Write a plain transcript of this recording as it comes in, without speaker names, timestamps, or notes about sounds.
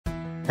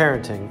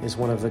Parenting is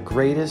one of the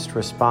greatest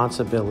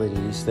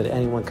responsibilities that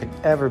anyone could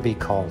ever be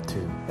called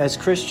to. As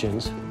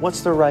Christians,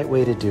 what's the right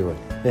way to do it?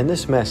 In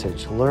this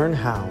message, learn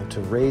how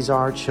to raise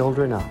our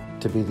children up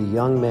to be the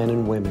young men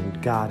and women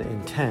God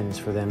intends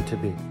for them to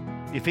be.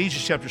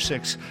 Ephesians chapter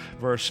 6,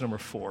 verse number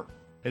 4.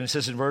 And it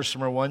says in verse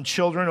number 1,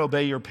 "Children,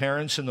 obey your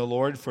parents in the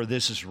Lord, for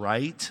this is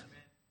right."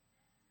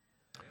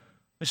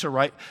 This is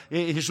right.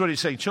 Here's what he's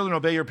saying. Children,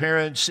 obey your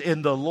parents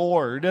in the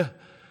Lord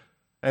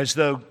as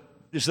though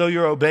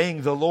you're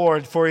obeying the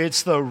Lord, for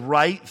it's the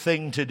right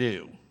thing to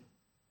do.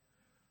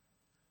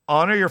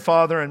 Honor your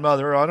father and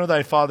mother, honor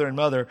thy father and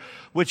mother,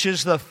 which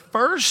is the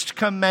first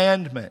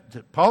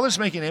commandment. Paul is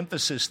making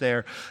emphasis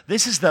there.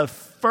 This is the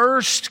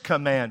first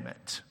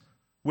commandment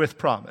with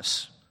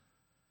promise.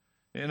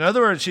 In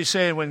other words, he's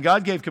saying when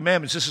God gave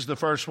commandments, this is the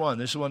first one.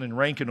 This is one in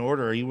rank and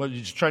order.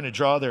 He's trying to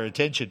draw their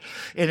attention.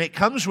 And it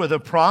comes with a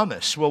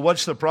promise. Well,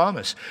 what's the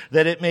promise?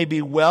 That it may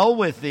be well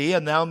with thee,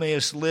 and thou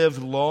mayest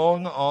live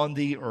long on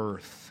the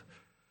earth.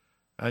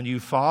 And you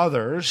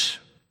fathers,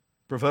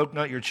 provoke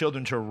not your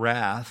children to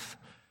wrath,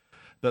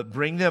 but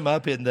bring them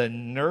up in the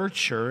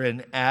nurture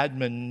and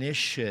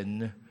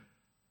admonition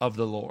of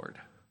the Lord.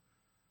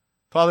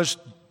 Fathers,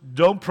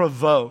 don't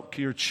provoke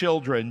your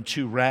children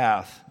to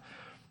wrath.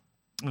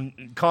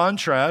 In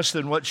contrast,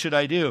 then what should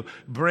I do?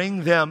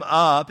 Bring them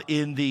up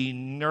in the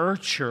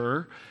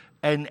nurture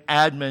and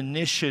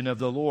admonition of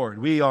the Lord.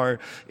 We are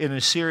in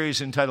a series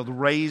entitled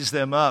Raise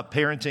Them Up,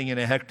 Parenting in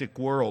a Hectic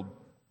World.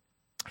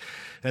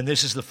 And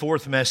this is the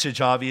fourth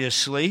message,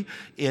 obviously,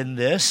 in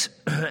this.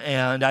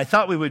 And I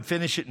thought we would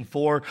finish it in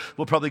 4.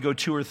 We'll probably go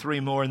 2 or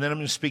 3 more. And then I'm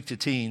going to speak to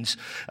teens,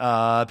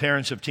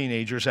 parents of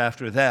teenagers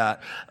after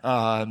that.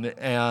 Then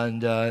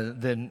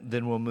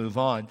we'll move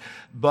on.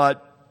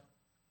 But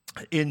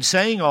in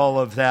saying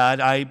all of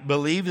that, I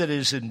believe that it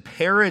is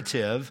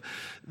imperative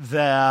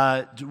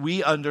that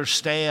we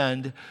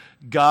understand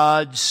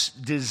God's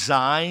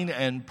design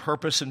and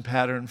purpose and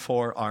pattern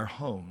for our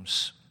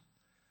homes.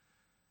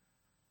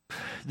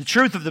 The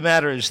truth of the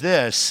matter is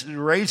this: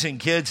 raising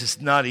kids is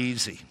not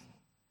easy.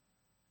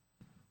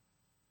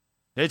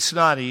 It's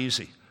not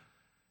easy.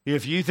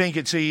 If you think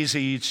it's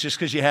easy, it's just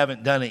because you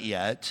haven't done it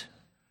yet.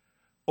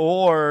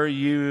 Or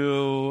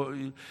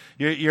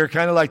you're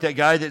kind of like that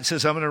guy that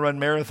says, "I'm going to run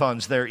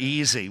marathons. They're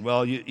easy."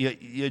 Well,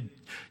 you've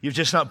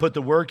just not put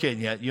the work in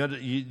yet.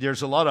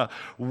 There's a lot of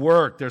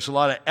work. There's a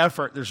lot of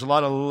effort. There's a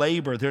lot of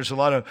labor. There's a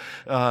lot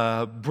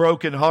of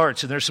broken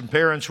hearts. And there's some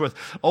parents with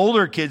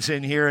older kids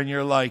in here, and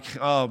you're like,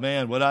 "Oh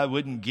man, what I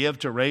wouldn't give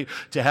to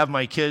have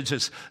my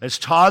kids as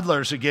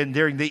toddlers again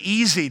during the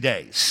easy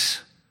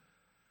days."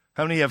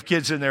 How many have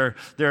kids in their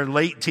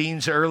late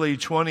teens, early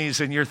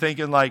 20s, and you're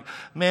thinking like,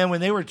 man, when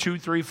they were 2,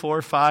 3,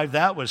 4, 5,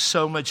 that was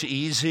so much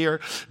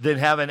easier than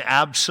having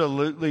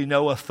absolutely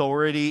no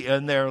authority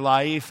in their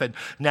life, and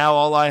now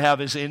all I have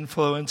is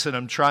influence, and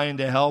I'm trying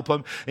to help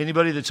them.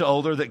 Anybody that's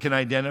older that can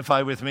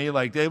identify with me,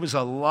 like it was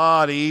a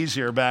lot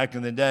easier back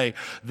in the day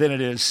than it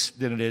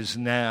is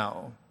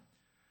now.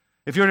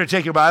 If you were to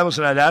take your Bibles,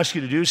 and I'd ask you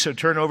to do so,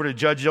 turn over to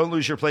Judges. Don't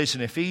lose your place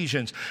in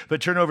Ephesians,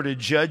 but turn over to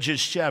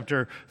Judges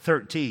chapter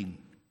 13.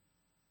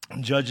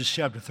 Judges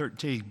chapter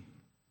 13.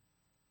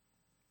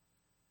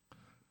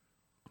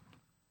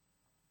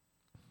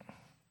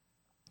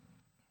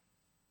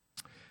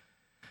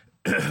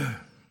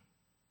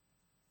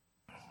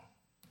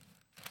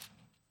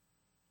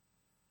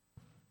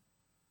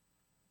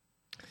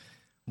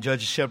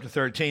 Judges chapter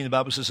 13, the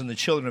Bible says, "And the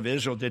children of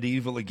Israel did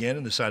evil again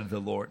in the sight of the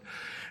Lord.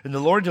 And the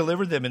Lord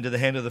delivered them into the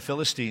hand of the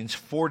Philistines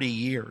 40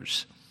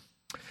 years.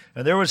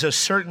 And there was a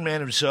certain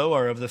man of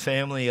Zoar of the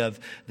family of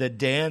the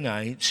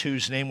Danites,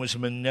 whose name was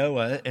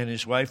Manoah, and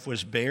his wife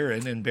was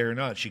barren and bare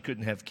not." She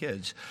couldn't have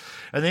kids.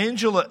 And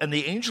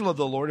the angel of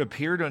the Lord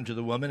appeared unto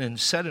the woman and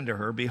said unto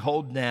her,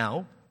 "Behold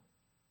now,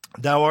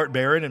 thou art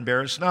barren and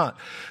bearest not,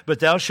 but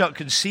thou shalt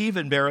conceive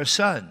and bear a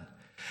son.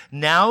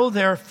 Now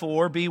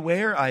therefore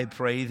beware, I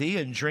pray thee,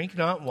 and drink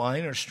not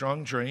wine or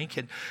strong drink,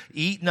 and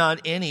eat not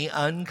any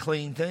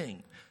unclean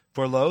thing.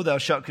 For lo, thou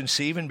shalt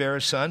conceive and bear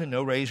a son, and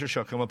no razor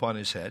shall come upon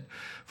his head.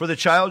 For the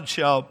child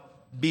shall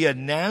be a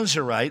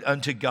Nazarite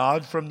unto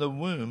God from the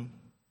womb,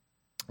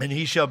 and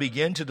he shall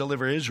begin to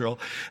deliver Israel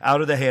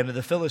out of the hand of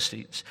the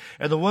Philistines."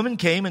 And the woman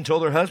came and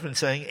told her husband,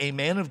 saying, "A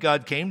man of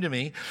God came to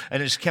me,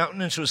 and his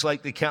countenance was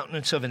like the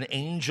countenance of an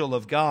angel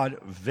of God,"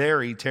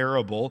 very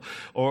terrible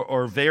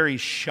or very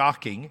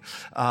shocking.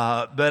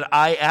 "But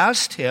I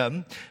asked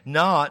him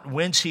not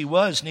whence he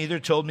was, neither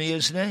told me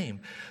his name.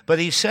 But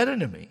he said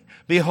unto me,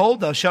 Behold,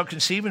 thou shalt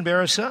conceive and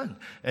bear a son.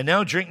 And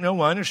now drink no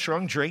wine or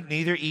strong drink,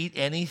 neither eat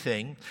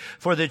anything.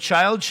 For the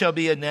child shall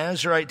be a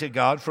Nazarite to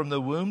God from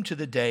the womb to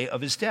the day of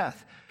his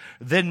death."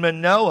 Then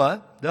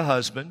Manoah, the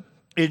husband,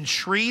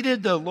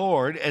 entreated the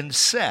Lord and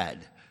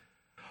said,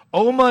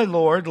 "O my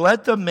Lord,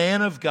 let the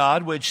man of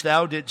God which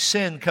thou didst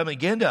send come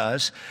again to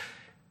us."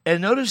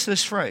 And notice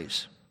this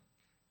phrase,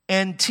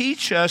 "And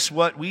teach us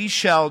what we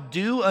shall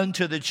do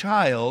unto the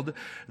child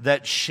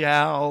that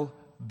shall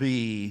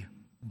be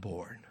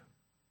born."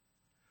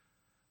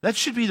 That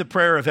should be the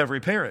prayer of every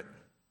parent.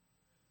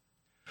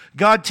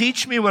 God,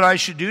 teach me what I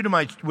should do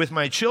with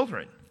my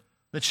children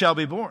that shall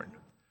be born.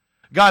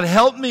 God,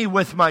 help me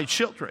with my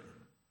children.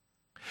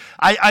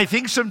 I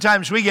think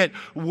sometimes we get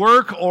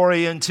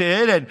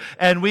work-oriented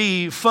and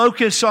we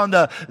focus on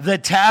the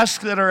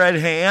tasks that are at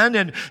hand,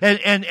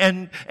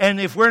 and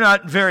if we're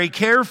not very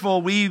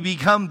careful, we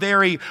become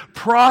very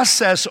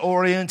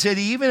process-oriented,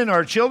 even in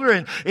our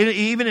children,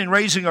 even in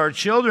raising our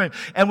children.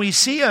 And we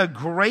see a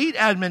great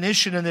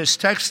admonition in this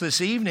text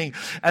this evening,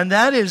 and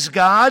that is,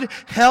 God,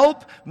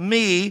 help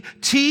me,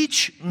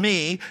 teach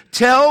me,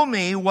 tell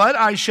me what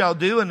I shall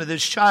do unto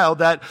this child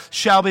that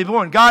shall be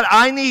born. God,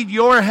 I need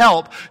your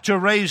help to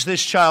raise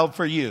this child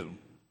for you.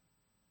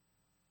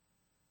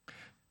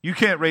 You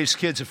can't raise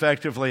kids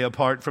effectively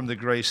apart from the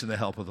grace and the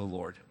help of the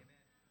Lord.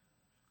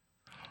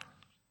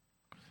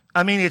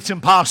 I mean, it's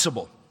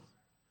impossible.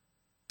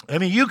 I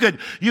mean, you could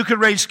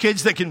raise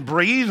kids that can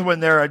breathe when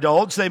they're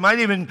adults. They might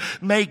even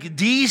make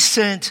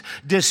decent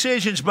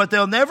decisions, but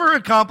they'll never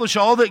accomplish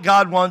all that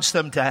God wants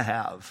them to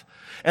have.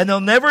 And they'll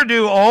never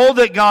do all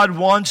that God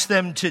wants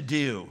them to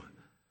do.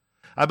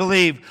 I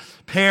believe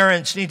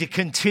parents need to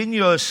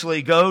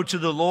continuously go to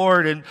the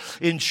Lord and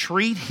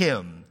entreat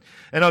Him.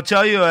 And I'll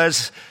tell you,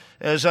 as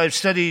I've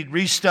studied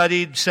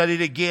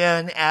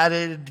again,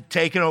 added,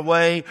 taken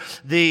away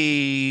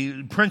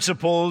the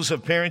principles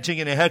of parenting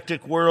in a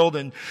hectic world,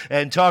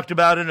 and talked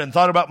about it and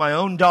thought about my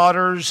own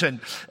daughters and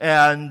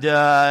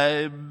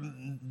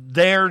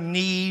their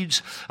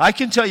needs, I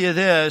can tell you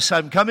this: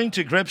 I'm coming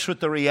to grips with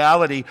the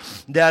reality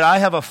that I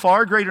have a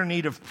far greater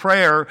need of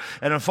prayer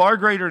and a far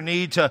greater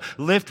need to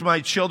lift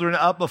my children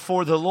up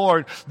before the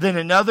Lord than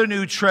another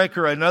new trick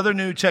or another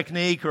new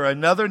technique or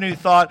another new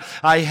thought.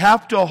 I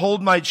have to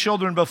hold my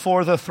children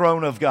before the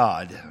throne of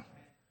God.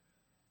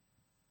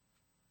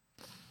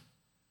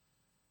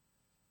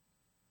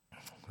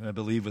 I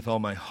believe with all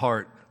my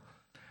heart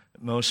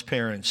that most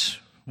parents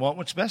want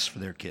what's best for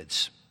their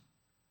kids.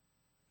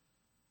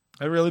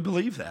 I really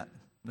believe that.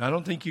 I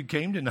don't think you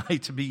came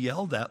tonight to be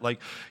yelled at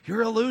like,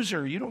 you're a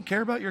loser, you don't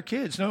care about your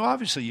kids. No,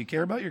 obviously you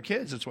care about your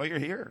kids. That's why you're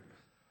here.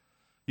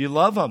 You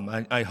love them,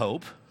 I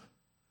hope,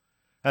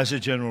 as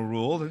a general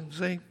rule.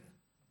 They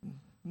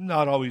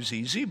not always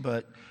easy,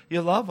 but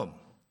you love them.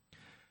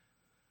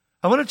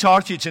 I want to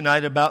talk to you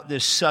tonight about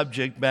this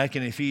subject back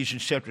in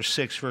Ephesians chapter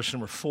 6, verse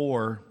number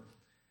 4.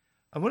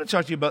 I want to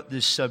talk to you about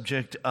this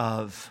subject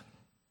of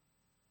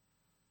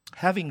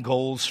having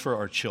goals for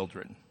our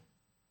children.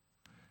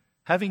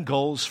 Having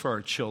goals for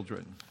our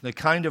children, the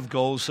kind of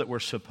goals that we're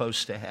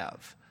supposed to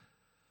have.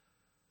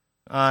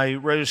 I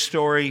read a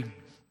story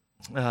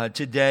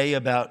today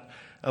about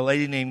a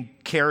lady named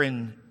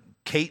Karen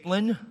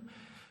Caitlin,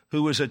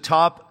 who was a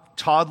top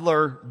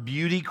toddler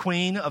beauty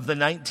queen of the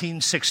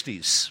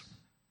 1960s.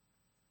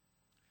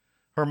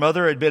 Her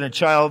mother had been a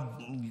child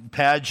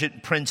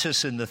pageant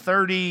princess in the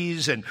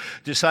 30s and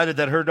decided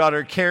that her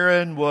daughter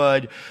Karen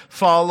would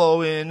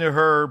follow in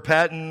her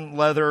patent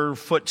leather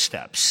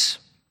footsteps.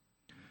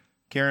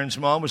 Karen's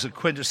mom was a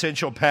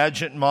quintessential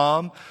pageant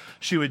mom.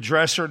 She would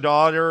dress her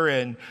daughter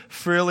in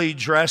frilly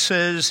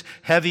dresses,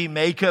 heavy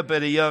makeup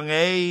at a young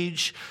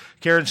age.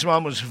 Karen's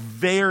mom was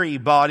very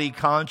body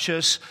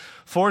conscious,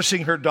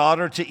 forcing her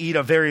daughter to eat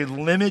a very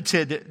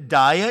limited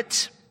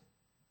diet,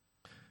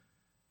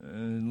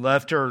 and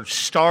left her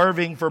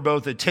starving for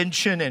both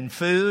attention and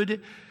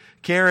food.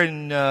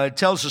 Karen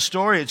tells a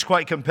story. It's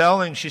quite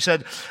compelling. She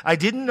said, "I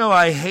didn't know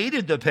I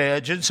hated the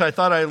pageants. I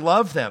thought I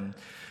loved them,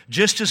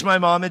 just as my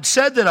mom had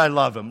said that I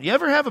love them." You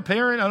ever have a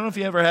parent, I don't know if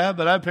you ever have,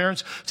 but I have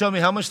parents tell me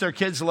how much their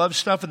kids love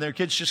stuff and their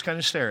kids just kind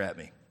of stare at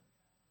me.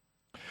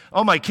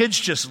 Oh, my kids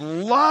just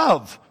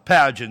love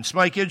pageants.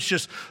 My kids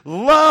just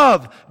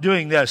love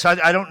doing this.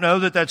 I don't know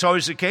that that's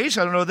always the case.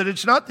 I don't know that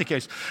it's not the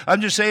case. I'm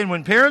just saying,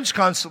 when parents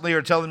constantly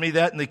are telling me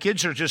that and the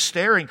kids are just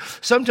staring,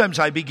 sometimes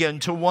I begin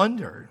to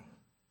wonder.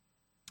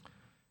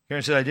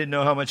 Karen said, "I didn't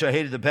know how much I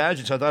hated the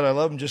pageants. I thought I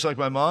loved them just like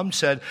my mom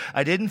said.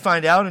 I didn't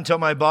find out until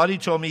my body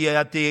told me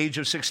at the age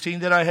of 16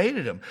 that I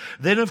hated them.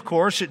 Then, of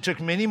course, it took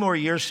many more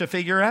years to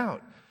figure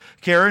out."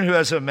 Karen, who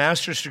has a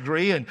master's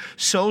degree in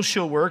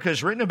social work,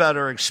 has written about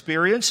her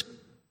experience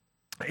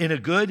in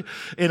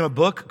a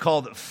book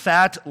called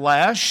Fat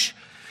Lash.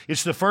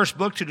 It's the first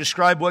book to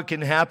describe what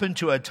can happen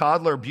to a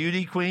toddler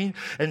beauty queen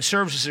and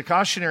serves as a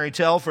cautionary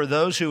tale for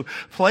those who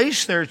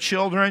place their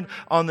children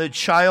on the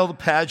child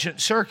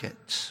pageant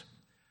circuits.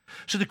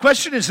 So the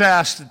question is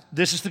asked,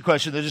 this is the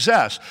question that is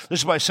asked. This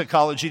is by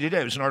Psychology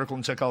Today. It was an article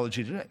in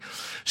Psychology Today.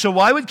 So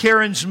why would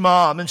Karen's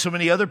mom and so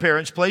many other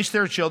parents place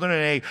their children in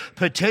a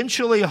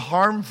potentially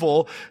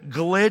harmful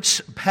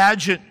glitz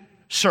pageant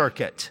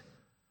circuit?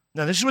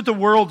 Now, this is what the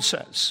world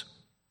says.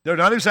 They're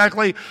not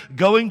exactly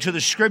going to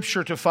the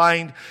Scripture to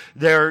find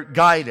their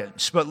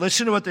guidance, but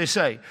listen to what they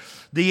say.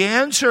 The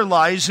answer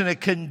lies in a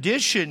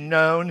condition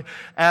known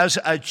as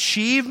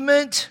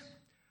achievement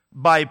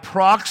by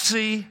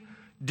proxy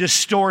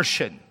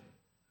distortion.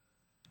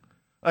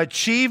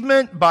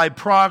 Achievement by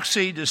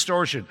proxy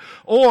distortion,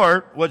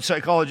 or what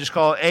psychologists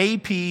call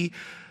ABPD.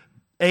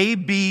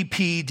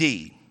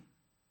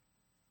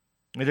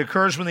 It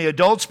occurs when the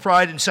adult's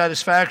pride and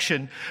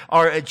satisfaction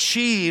are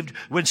achieved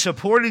when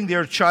supporting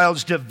their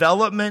child's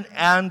development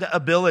and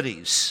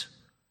abilities.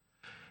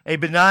 A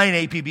benign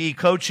APB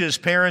coaches,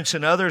 parents,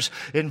 and others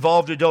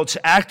involved adults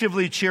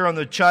actively cheer on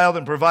the child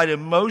and provide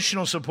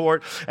emotional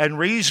support and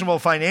reasonable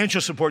financial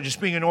support,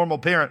 just being a normal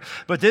parent.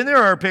 But then there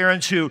are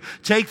parents who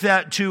take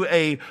that to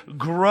a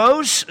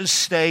gross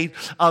state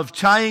of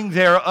tying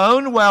their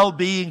own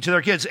well-being to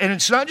their kids. And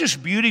it's not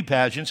just beauty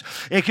pageants.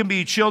 It can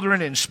be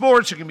children in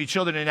sports. It can be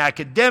children in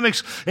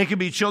academics. It can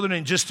be children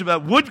in just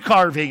about wood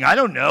carving. I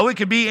don't know. It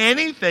could be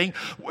anything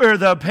where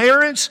the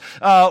parents'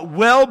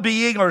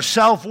 well-being or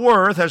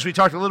self-worth, as we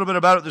talked a little bit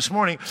about it this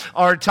morning,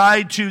 are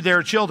tied to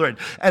their children.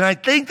 And I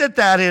think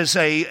that is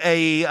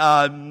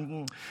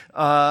a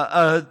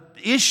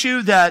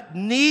issue that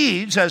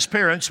needs, as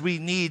parents, we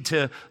need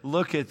to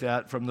look at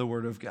that from the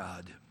Word of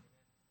God.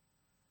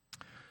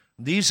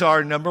 These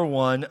are, number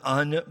one,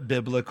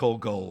 unbiblical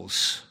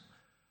goals.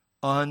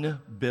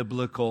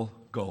 Unbiblical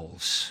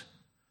goals.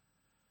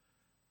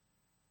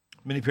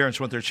 Many parents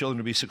want their children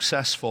to be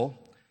successful.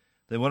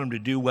 They want them to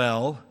do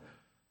well.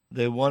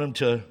 They want them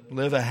to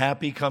live a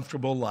happy,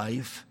 comfortable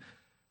life.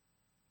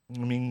 I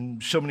mean,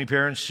 so many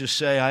parents just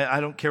say, I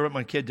don't care what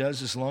my kid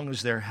does as long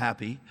as they're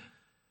happy.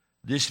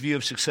 This view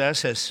of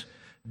success has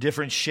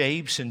different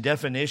shapes and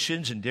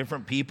definitions, and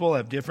different people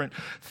have different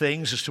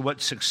things as to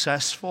what's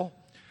successful.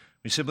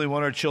 We simply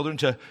want our children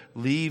to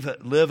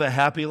live a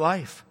happy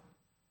life.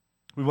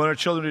 We want our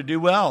children to do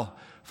well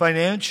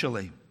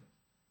financially.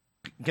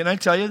 Can I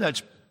tell you,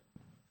 that's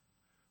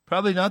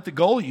probably not the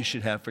goal you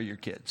should have for your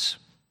kids.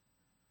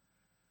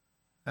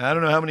 I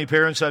don't know how many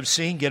parents I've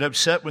seen get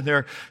upset when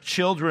their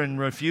children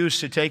refuse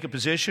to take a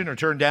position or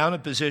turn down a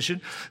position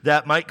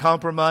that might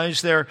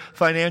compromise their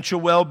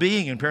financial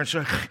well-being. And parents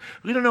are like,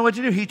 we don't know what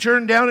to do. He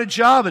turned down a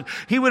job and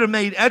he would have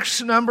made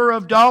X number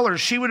of dollars.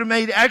 She would have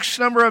made X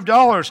number of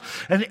dollars.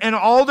 And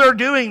all they're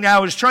doing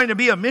now is trying to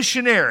be a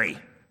missionary.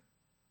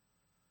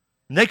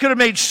 And they could have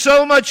made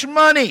so much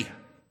money.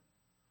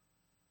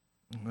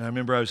 I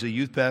remember I was a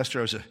youth pastor.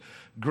 I was a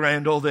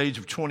grand old age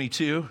of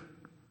 22.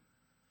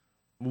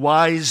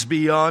 Wise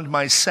beyond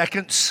my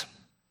seconds.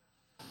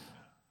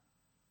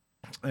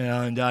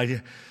 And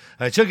I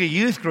took a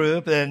youth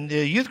group, and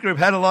the youth group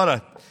had a lot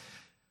of,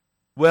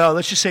 well,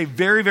 let's just say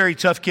very, very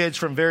tough kids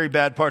from very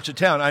bad parts of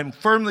town. I'm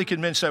firmly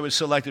convinced I was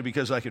selected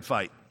because I could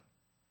fight.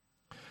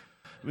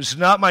 It was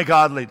not my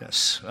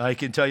godliness, I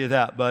can tell you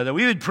that. But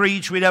we would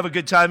preach, we'd have a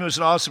good time. It was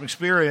an awesome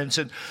experience.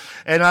 And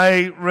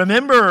I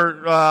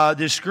remember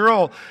this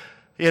girl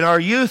in our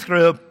youth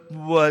group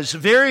was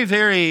very,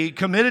 very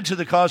committed to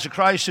the cause of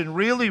Christ and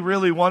really,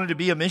 really wanted to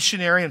be a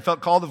missionary and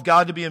felt called of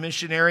God to be a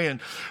missionary. And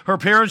her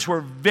parents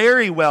were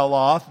very well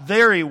off,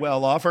 very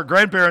well off. Her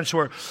grandparents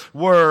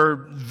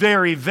were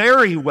very,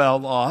 very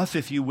well off,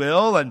 if you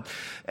will. And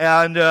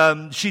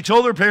she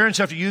told her parents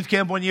after youth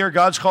camp one year,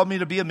 God's called me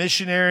to be a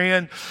missionary.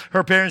 And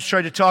her parents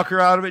tried to talk her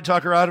out of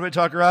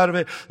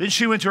it. Then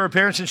she went to her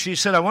parents and she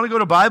said, I want to go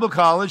to Bible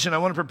college and I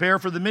want to prepare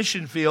for the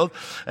mission field.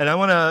 And I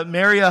want to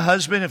marry a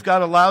husband if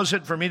God allows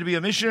it for me to be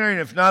a missionary. And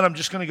if not, I'm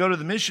just going to go to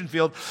the mission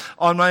field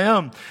on my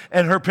own.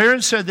 And her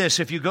parents said this,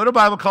 if you go to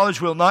Bible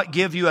college, we'll not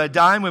give you a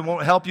dime. We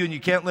won't help you and you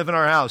can't live in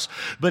our house.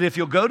 But if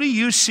you'll go to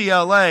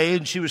UCLA,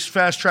 and she was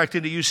fast-tracked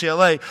into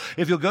UCLA,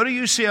 if you'll go to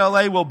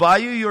UCLA, we'll buy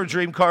you your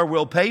dream car.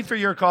 We'll pay for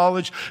your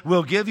college.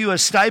 We'll give you a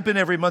stipend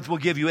every month. We'll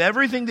give you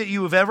everything that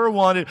you have ever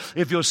wanted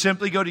if you'll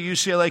simply go to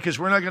UCLA, because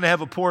we're not going to have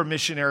a poor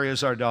missionary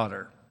as our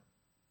daughter.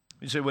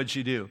 You say, what'd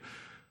she do?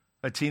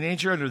 A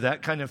teenager under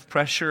that kind of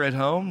pressure at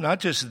home? Not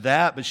just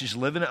that, but she's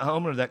living at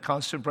home under that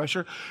constant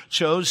pressure,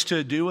 chose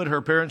to do what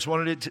her parents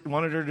wanted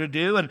her to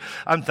do. And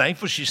I'm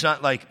thankful she's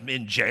not like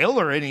in jail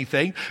or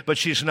anything, but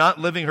she's not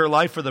living her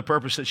life for the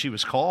purpose that she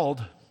was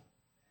called.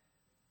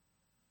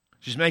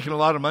 She's making a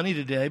lot of money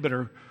today, but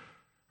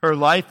her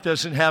life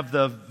doesn't have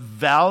the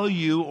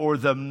value or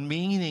the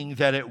meaning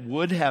that it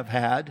would have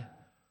had.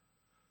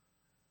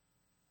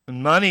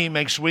 And money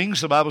makes wings,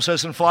 the Bible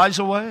says, and flies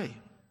away.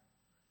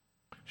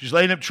 She's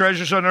laying up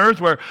treasures on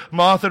earth where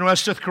moth and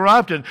rust doth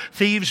corrupt and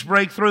thieves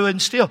break through and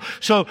steal.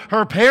 So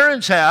her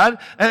parents had,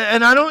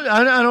 and I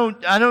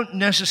don't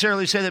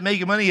necessarily say that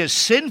making money is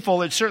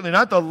sinful. It's certainly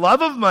not. The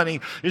love of money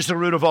is the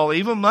root of all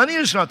evil. Money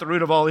is not the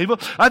root of all evil.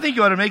 I think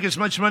you ought to make as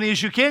much money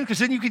as you can, because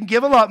then you can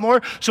give a lot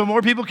more so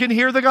more people can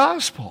hear the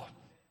gospel.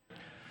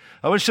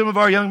 I wish some of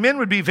our young men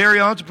would be very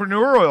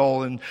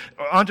entrepreneurial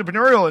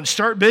and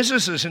start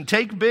businesses and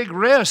take big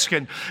risk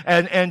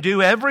and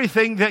do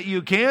everything that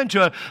you can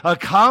to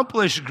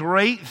accomplish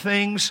great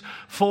things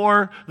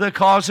for the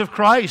cause of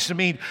Christ. I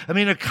mean,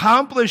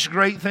 accomplish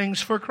great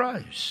things for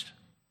Christ.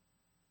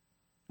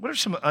 What are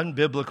some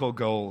unbiblical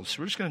goals?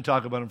 We're just going to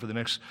talk about them for the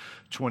next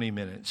 20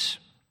 minutes.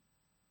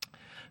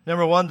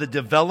 Number one, the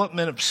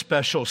development of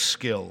special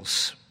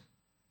skills.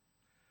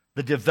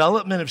 the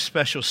development of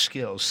special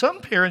skills. Some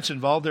parents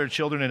involve their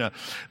children in a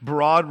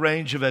broad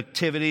range of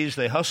activities.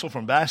 They hustle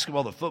from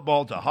basketball to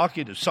football to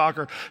hockey to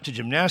soccer to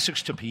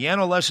gymnastics to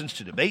piano lessons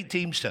to debate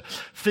teams to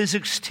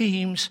physics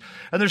teams.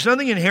 And there's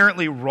nothing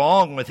inherently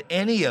wrong with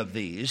any of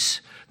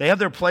these. They have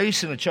their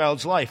place in a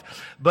child's life.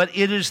 But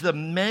it is the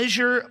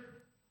measure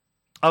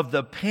of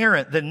the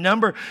parent, the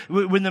number,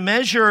 when the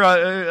measure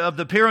of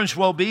the parent's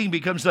well-being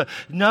becomes the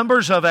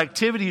numbers of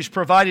activities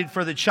provided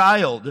for the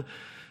child,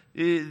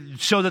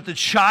 so that the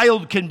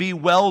child can be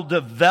well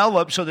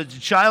developed, so that the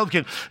child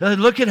can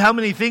look at how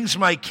many things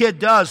my kid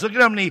does, look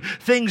at how many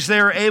things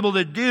they're able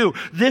to do.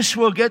 This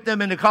will get them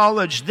into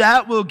college,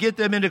 that will get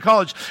them into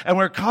college. And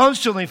we're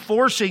constantly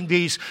forcing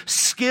these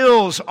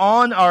skills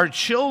on our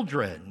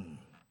children.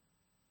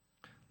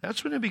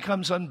 That's when it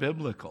becomes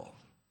unbiblical.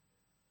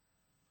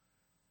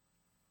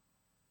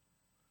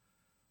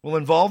 Will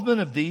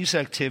involvement of these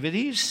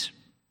activities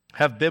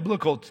have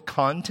biblical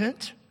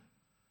content?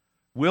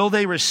 Will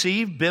they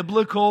receive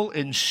biblical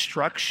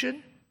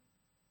instruction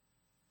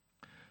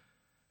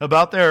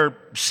about their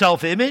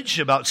self-image,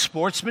 about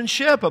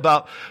sportsmanship,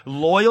 about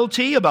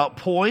loyalty, about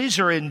poise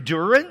or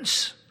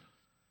endurance,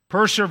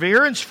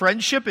 perseverance,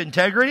 friendship,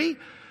 integrity,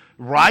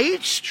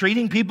 rights,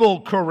 treating people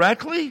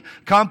correctly,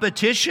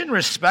 competition,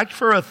 respect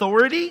for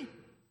authority?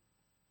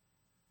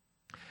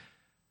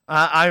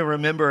 I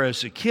remember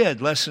as a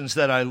kid lessons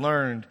that I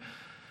learned.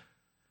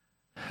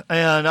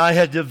 And I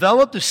had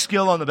developed a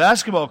skill on the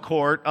basketball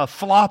court of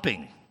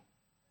flopping.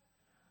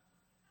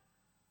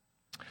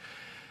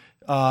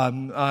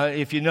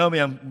 If you know me,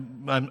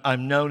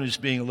 I'm known as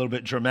being a little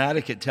bit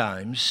dramatic at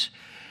times.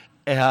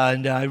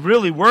 And I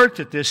really worked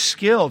at this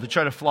skill to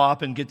try to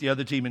flop and get the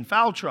other team in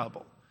foul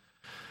trouble.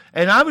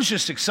 And I was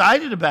just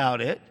excited about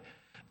it.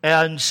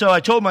 And so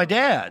I told my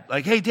dad,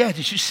 like, hey, Dad,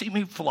 did you see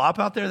me flop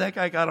out there? That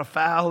guy got a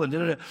foul.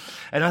 And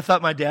I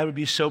thought my dad would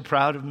be so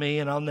proud of me,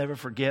 and I'll never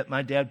forget.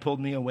 My dad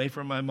pulled me away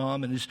from my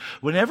mom. And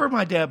whenever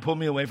my dad pulled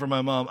me away from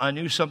my mom, I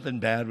knew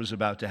something bad was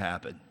about to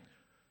happen.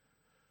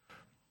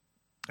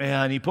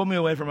 And he pulled me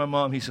away from my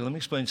mom. He said, let me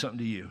explain something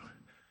to you.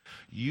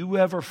 You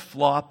ever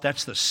flop,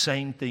 that's the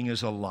same thing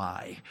as a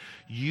lie.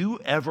 You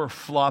ever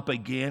flop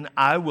again,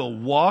 I will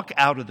walk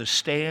out of the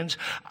stands,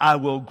 I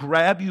will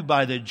grab you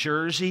by the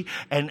jersey,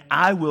 and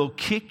I will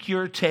kick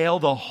your tail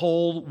the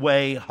whole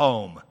way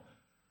home.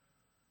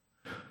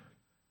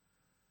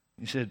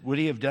 He said, would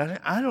he have done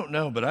it? I don't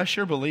know, but I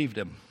sure believed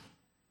him.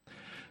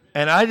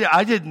 And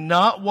I did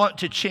not want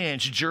to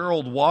chance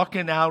Gerald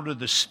walking out of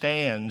the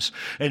stands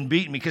and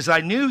beating me, because I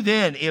knew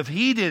then if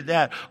he did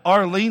that,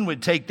 Arlene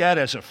would take that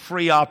as a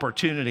free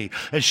opportunity,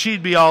 and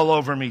she'd be all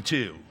over me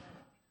too.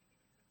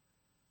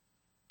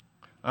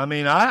 I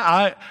mean,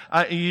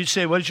 you'd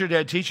say, what did your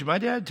dad teach you? My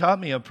dad taught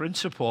me a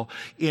principle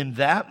in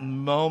that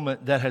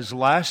moment that has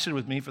lasted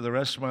with me for the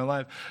rest of my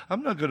life.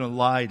 I'm not going to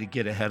lie to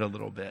get ahead a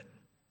little bit.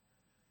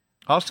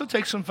 I'll still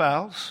take some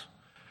fouls.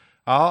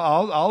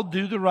 I'll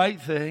do the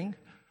right thing.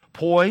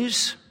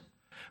 Poise.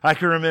 I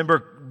can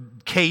remember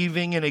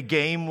caving in a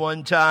game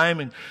one time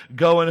and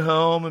going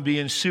home and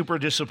being super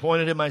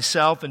disappointed in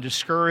myself and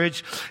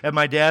discouraged. And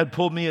my dad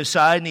pulled me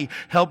aside and he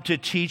helped to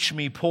teach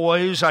me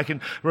poise. I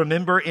can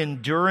remember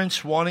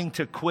endurance, wanting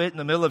to quit in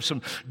the middle of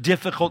some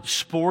difficult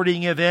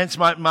sporting events.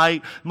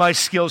 My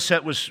skill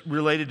set was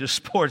related to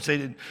sports. They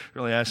didn't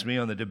really ask me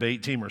on the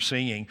debate team or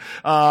singing.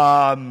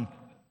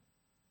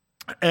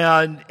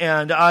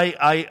 And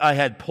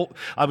I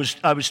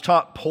was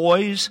taught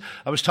poise.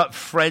 I was taught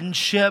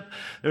friendship.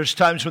 There's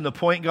times when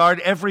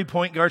every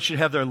point guard should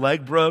have their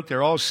leg broke.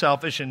 They're all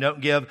selfish and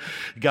don't give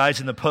guys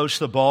in the post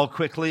the ball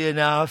quickly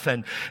enough.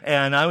 And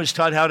I was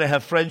taught how to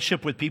have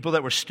friendship with people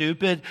that were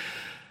stupid.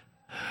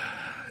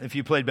 If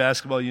you played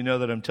basketball, you know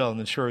that I'm telling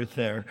the truth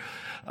there.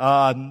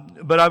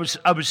 But I was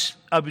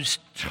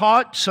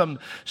taught some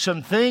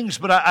things,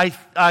 but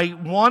I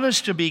want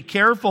us to be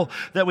careful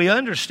that we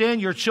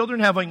understand your children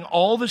having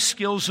all the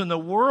skills in the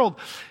world,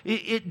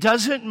 it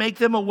doesn't make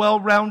them a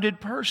well-rounded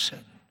person.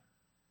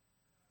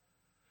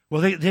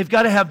 Well, they've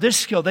got to have this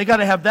skill, they've got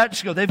to have that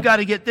skill, they've got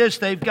to get this,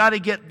 they've got to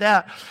get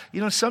that.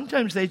 You know,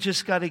 sometimes they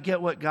just got to get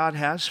what God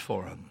has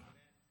for them.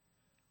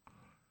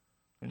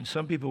 And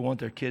some people want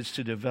their kids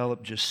to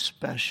develop just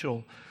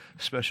special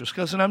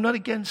skills, and I'm not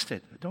against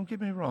it. Don't get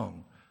me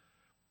wrong.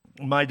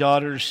 My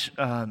daughters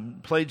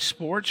played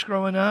sports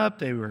growing up.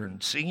 They were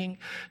in singing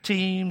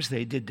teams.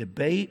 They did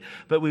debate,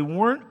 but we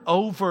weren't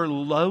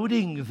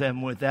overloading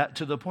them with that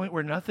to the point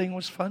where nothing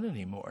was fun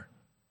anymore.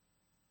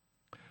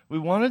 We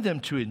wanted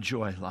them to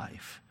enjoy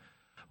life.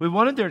 We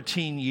wanted their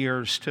teen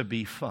years to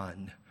be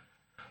fun.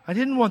 I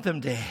didn't want them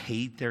to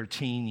hate their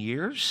teen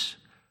years.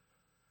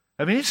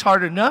 I mean, it's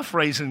hard enough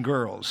raising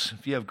girls.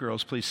 If you have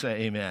girls, please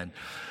say amen.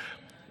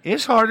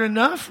 It's hard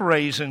enough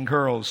raising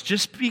girls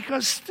just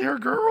because they're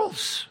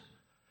girls.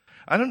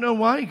 I don't know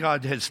why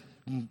God has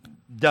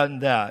done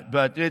that,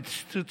 but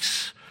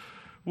it's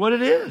what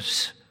it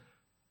is.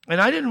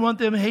 And I didn't want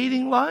them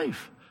hating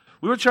life.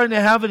 We were trying to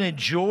have an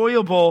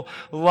enjoyable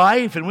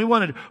life, and we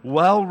wanted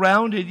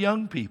well-rounded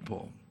young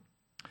people.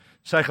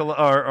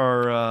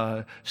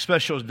 The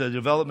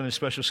development of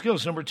special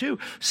skills. Number 2,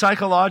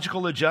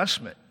 psychological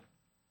adjustment.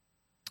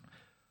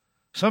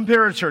 Some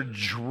parents are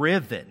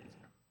driven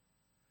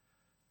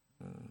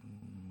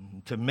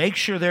to make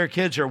sure their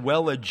kids are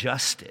well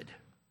adjusted.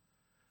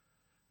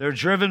 They're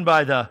driven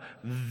by the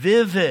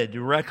vivid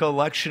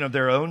recollection of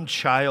their own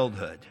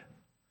childhood.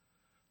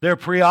 They're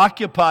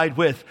preoccupied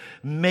with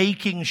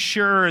making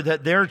sure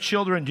that their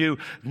children do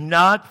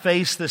not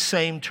face the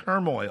same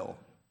turmoil.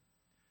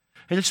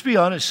 And let's be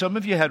honest, some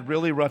of you had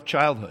really rough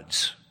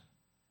childhoods.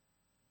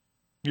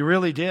 You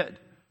really did.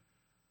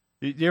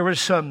 There was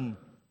some,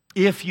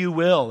 if you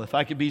will, if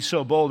I could be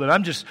so bold, and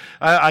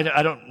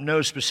I don't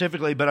know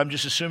specifically, but I'm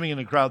just assuming in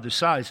a crowd this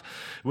size,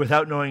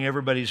 without knowing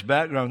everybody's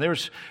background,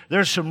 there's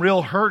some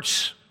real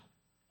hurts.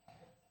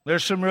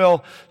 There's some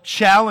real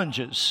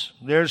challenges.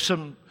 There's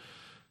some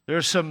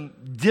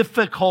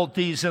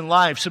difficulties in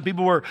life. Some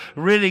people were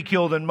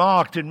ridiculed and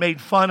mocked and made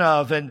fun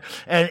of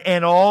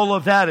and all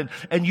of that.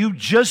 And you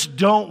just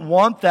don't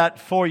want that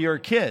for your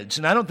kids.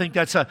 And I don't think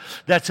that's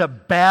a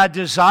bad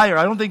desire.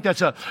 I don't think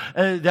that's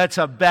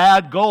a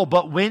bad goal.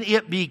 But when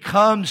it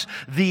becomes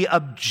the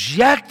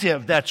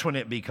objective, that's when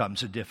it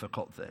becomes a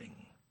difficult thing.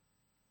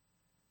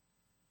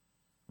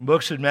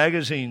 Books and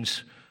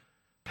magazines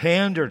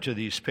pander to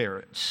these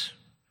parents.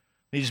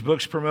 These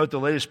books promote the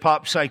latest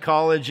pop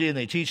psychology, and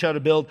they teach how to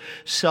build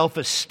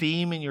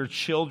self-esteem in your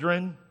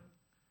children.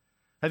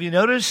 Have you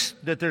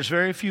noticed that there's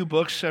very few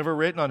books ever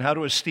written on how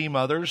to esteem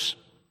others?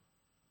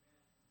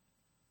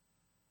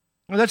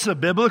 Well, that's the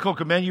biblical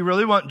command. You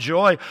really want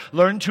joy,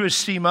 learn to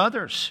esteem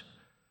others.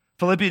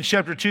 Philippians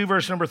chapter 2,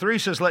 verse number 3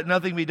 says, "Let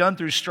nothing be done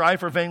through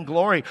strife or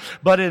vainglory,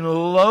 but in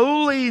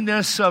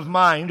lowliness of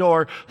mind,"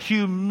 or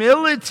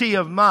humility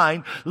of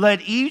mind,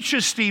 "let each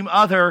esteem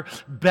other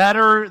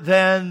better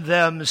than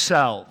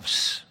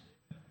themselves."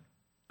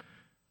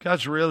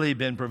 God's really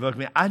been provoking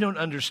me. I don't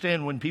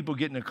understand when people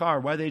get in a car,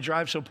 why they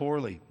drive so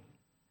poorly.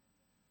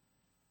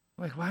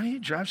 Like, why do you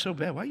drive so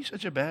bad? Why are you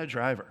such a bad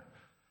driver?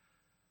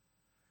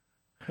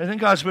 I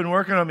think God's been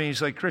working on me.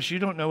 He's like, "Chris, you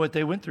don't know what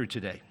they went through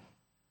today.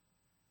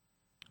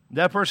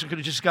 That person could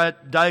have just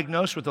got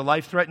diagnosed with a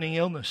life-threatening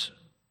illness.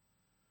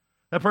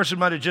 That person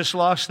might have just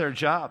lost their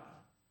job.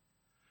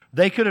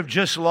 They could have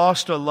just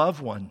lost a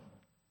loved one.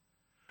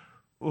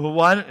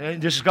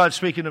 This is God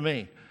speaking to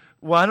me.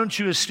 Why don't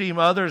you esteem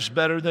others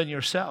better than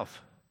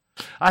yourself?"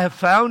 I have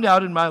found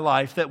out in my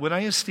life that when I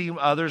esteem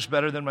others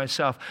better than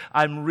myself,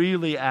 I'm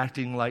really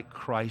acting like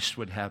Christ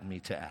would have me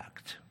to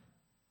act.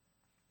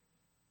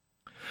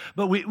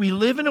 But we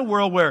live in a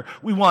world where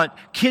we want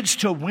kids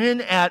to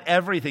win at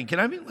everything. Can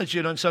I let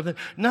you know something?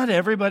 Not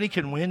everybody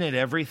can win at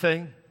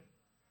everything.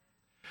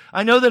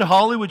 I know that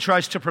Hollywood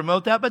tries to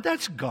promote that, but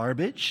that's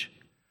garbage.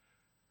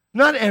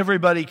 Not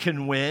everybody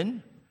can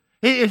win.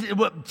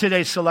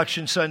 Today's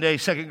Selection Sunday,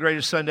 second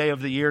greatest Sunday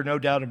of the year, no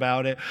doubt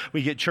about it.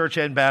 We get church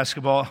and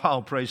basketball.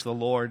 Oh, praise the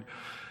Lord.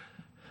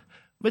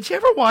 But you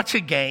ever watch a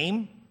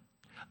game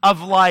of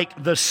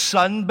like the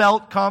Sun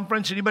Belt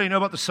Conference? Anybody know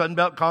about the Sun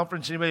Belt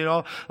Conference? Anybody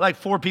know? Like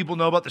 4 people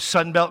know about the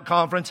Sun Belt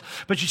Conference.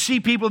 But you see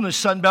people in the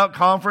Sun Belt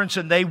Conference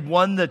and they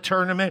won the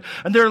tournament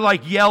and they're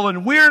like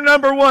yelling, "We're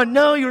number 1.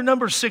 No, you're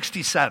number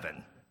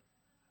 67.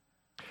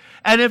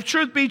 And if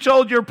truth be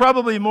told, you're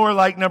probably more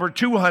like number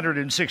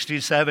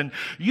 267.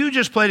 You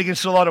just played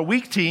against a lot of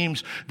weak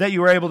teams that you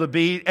were able to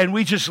beat, and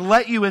we just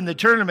let you in the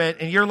tournament,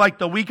 and you're like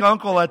the weak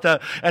uncle at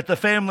the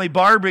family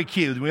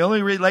barbecue. We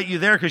only let you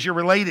there because you're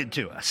related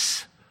to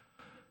us.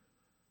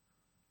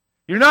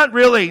 You're not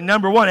really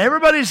number 1.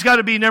 Everybody's got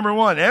to be number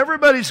 1.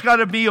 Everybody's got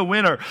to be a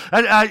winner.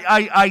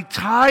 I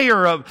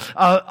tire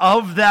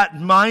of that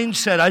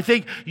mindset. I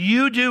think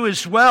you do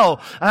as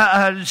well.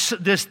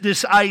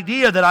 This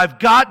idea that I've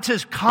got to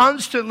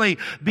constantly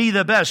be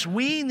the best.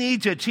 We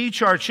need to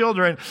teach our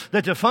children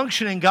that to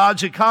function in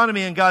God's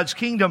economy and God's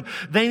kingdom,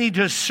 they need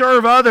to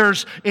serve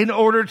others in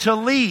order to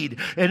lead,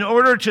 in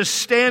order to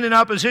stand in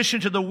opposition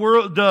to the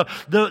world,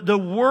 the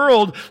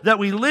world that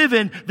we live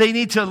in. They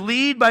need to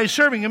lead by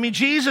serving. I mean,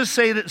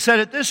 Jesus said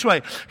it this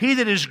way: "He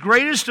that is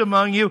greatest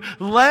among you,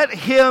 let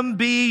him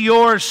be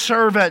your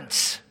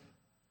servant."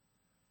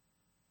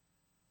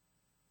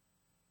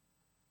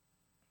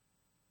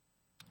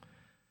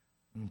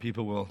 And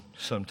people will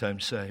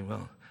sometimes say,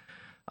 "Well,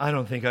 I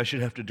don't think I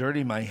should have to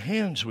dirty my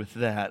hands with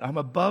that. I'm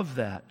above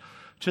that."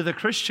 To the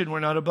Christian,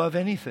 we're not above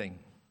anything.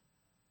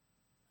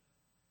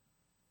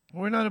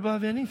 We're not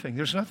above anything.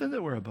 There's nothing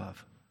that we're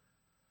above.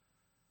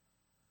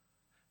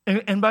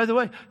 And by the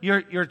way,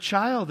 your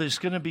child is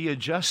going to be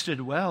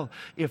adjusted well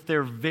if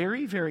they're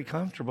very, very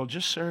comfortable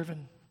just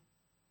serving.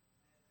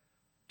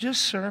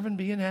 Just serving,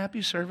 being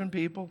happy, serving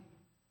people.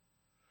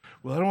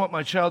 Well, I don't want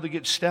my child to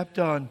get stepped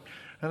on.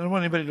 I don't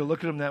want anybody to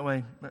look at them that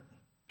way.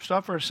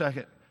 Stop for a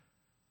second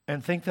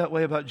and think that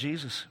way about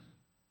Jesus,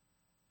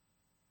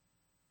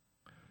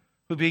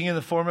 who being in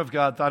the form of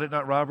God thought it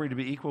not robbery to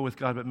be equal with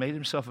God, but made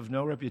himself of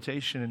no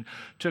reputation and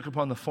took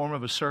upon the form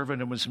of a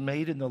servant and was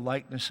made in the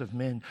likeness of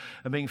men.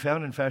 And being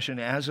found in fashion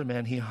as a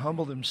man, he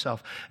humbled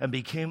himself and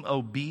became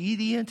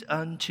obedient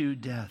unto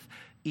death,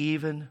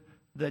 even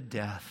the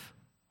death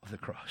of the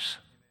cross.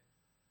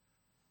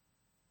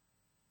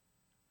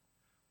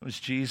 Was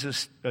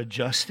Jesus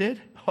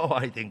adjusted? Oh,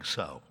 I think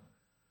so.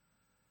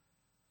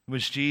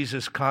 Was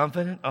Jesus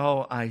confident?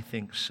 Oh, I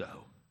think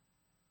so.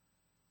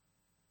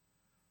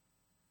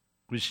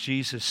 Was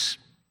Jesus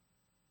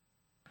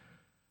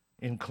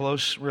in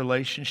close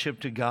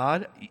relationship to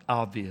God?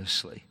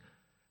 Obviously.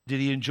 Did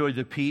he enjoy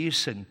the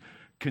peace and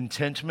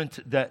contentment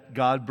that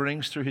God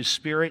brings through his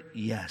Spirit?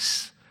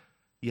 Yes.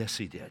 Yes,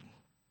 he did.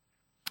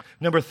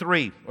 Number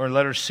 3, or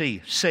letter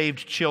C,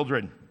 saved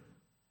children.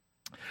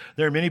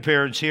 There are many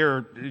parents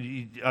here,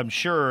 I'm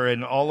sure,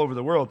 and all over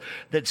the world,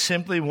 that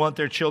simply want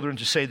their children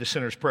to say the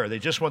sinner's prayer. They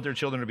just want their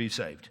children to be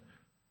saved.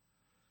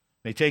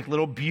 They take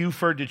little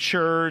Buford to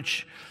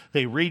church.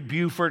 They read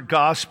Buford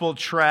gospel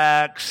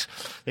tracts.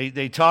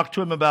 They talk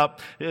to him about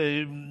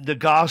the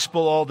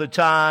gospel all the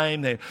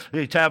time. They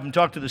have them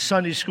talk to the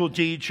Sunday school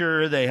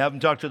teacher. They have them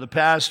talk to the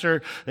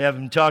pastor. They have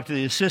them talk to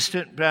the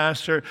assistant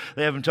pastor.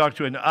 They have them talk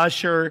to an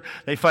usher.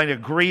 They find a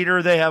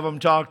greeter. They have them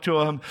talk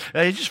to him.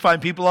 They just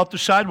find people off the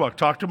sidewalk.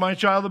 Talk to my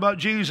child about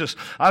Jesus.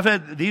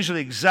 These are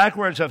the exact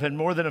words I've had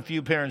more than a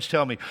few parents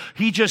tell me.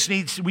 We just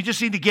need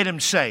to get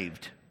him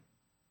saved.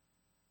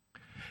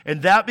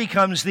 And that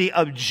becomes the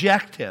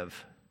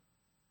objective.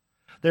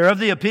 They're of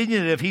the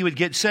opinion that if he would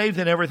get saved,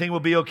 then everything will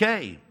be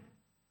okay.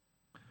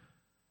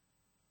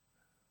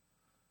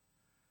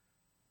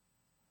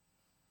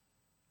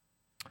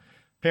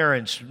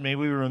 Parents, may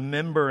we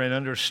remember and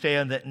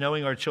understand that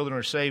knowing our children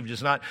are saved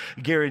does not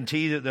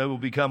guarantee that they will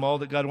become all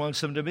that God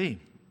wants them to be.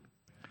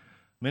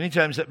 Many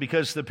times that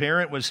because the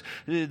parent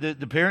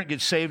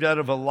gets saved out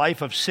of a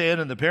life of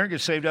sin, and the parent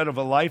gets saved out of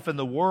a life in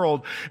the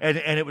world, and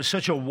it was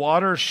such a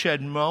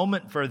watershed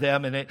moment for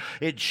them, and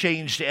it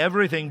changed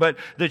everything. But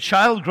the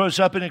child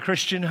grows up in a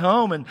Christian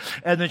home, and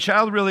the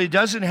child really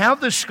doesn't have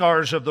the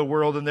scars of the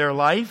world in their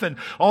life, and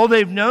all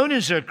they've known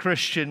is a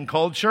Christian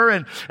culture,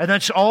 and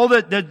that's all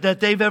that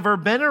they've ever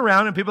been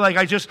around. And people are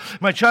like,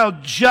 my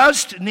child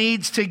just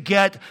needs to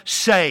get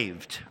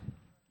saved.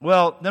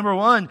 Well, number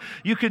one,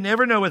 you can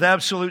never know with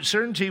absolute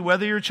certainty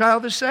whether your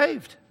child is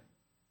saved.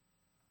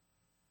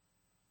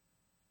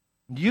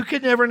 You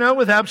can never know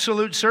with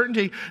absolute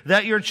certainty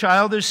that your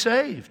child is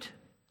saved.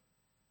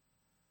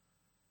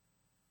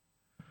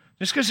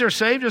 Just because they're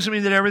saved doesn't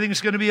mean that everything's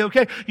going to be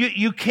okay.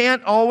 You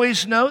can't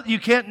always know. You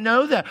can't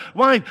know that.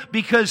 Why?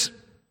 Because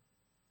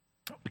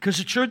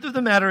the truth of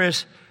the matter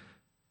is,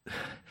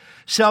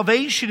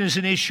 salvation is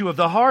an issue of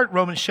the heart,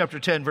 Romans chapter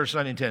 10, verse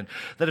 9 and 10.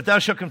 That if thou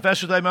shalt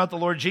confess with thy mouth the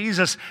Lord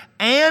Jesus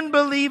and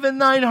believe in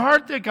thine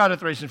heart that God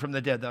hath raised him from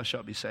the dead, thou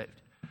shalt be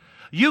saved.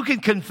 You can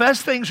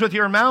confess things with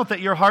your mouth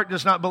that your heart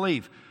does not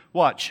believe.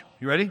 Watch.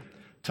 You ready?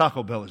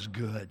 Taco Bell is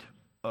good.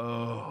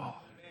 Oh.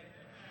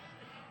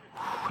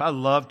 I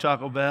love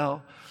Taco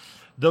Bell.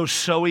 Those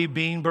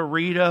soybean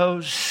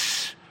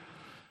burritos,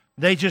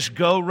 they just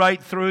go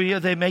right through you.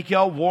 They make you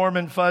all warm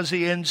and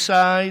fuzzy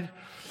inside.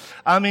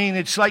 I mean,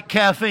 it's like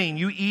caffeine.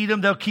 You eat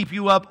them, they'll keep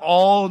you up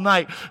all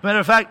night. Matter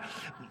of fact,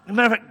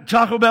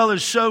 Taco Bell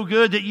is so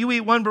good that you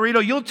eat one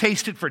burrito, you'll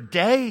taste it for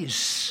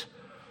days.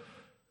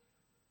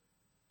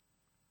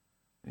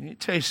 You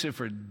taste it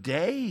for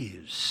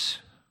days.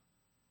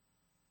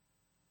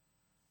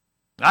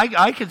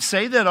 I could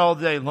say that all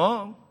day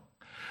long.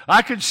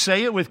 I could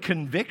say it with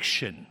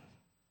conviction.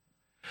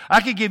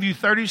 I could give you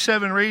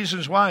 37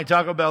 reasons why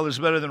Taco Bell is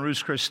better than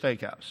Ruth's Chris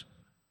Steakhouse.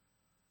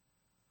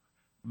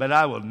 But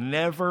I will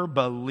never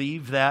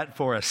believe that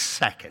for a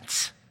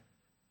second.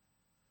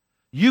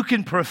 You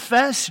can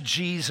profess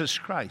Jesus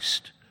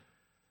Christ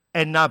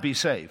and not be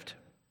saved.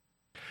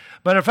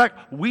 But in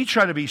fact, we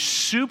try to be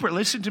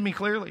listen to me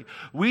clearly,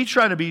 we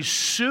try to be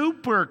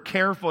super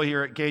careful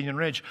here at Canyon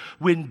Ridge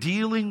when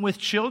dealing with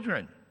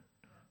children.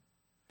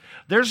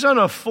 There's not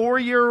a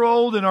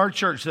 4-year-old in our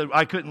church that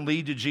I couldn't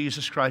lead to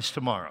Jesus Christ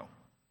tomorrow.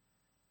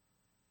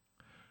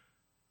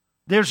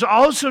 There's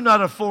also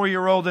not a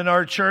 4-year-old in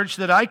our church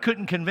that I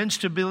couldn't convince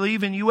to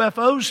believe in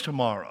UFOs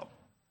tomorrow.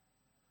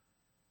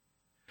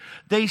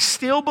 They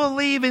still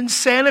believe in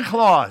Santa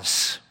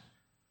Claus.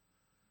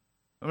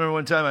 I remember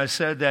one time I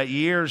said that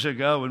years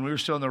ago when we were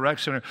still in the rec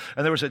center,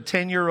 and there was a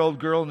 10-year-old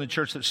girl in the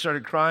church that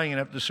started crying, and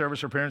after the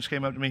service, her parents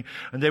came up to me,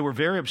 and they were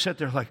very upset.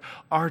 They're like,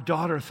 our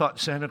daughter thought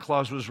Santa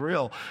Claus was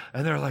real.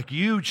 And they're like,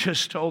 you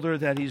just told her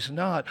that he's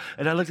not.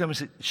 And I looked at them and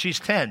said, she's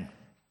 10.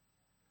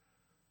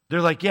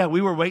 They're like, yeah,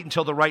 we were waiting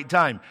until the right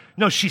time.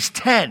 No, she's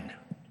 10.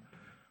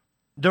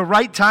 The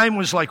right time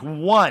was like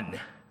 1.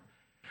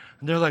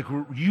 And they're like,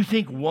 you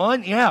think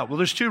 1? Yeah, well,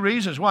 there's 2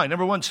 reasons why.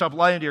 Number 1, stop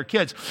lying to your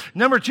kids.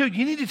 Number 2,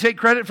 you need to take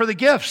credit for the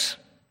gifts.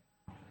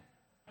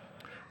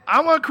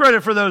 I want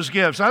credit for those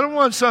gifts. I don't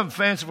want some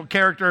fanciful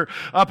character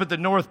up at the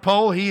North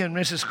Pole, he and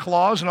Mrs.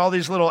 Claus and all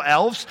these little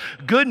elves.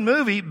 Good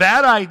movie,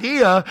 bad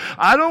idea.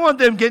 I don't want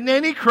them getting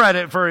any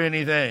credit for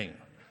anything.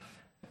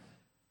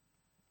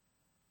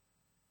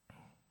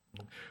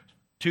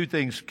 2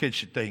 things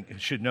kids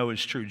should know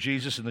is true: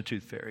 Jesus and the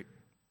Tooth Fairy.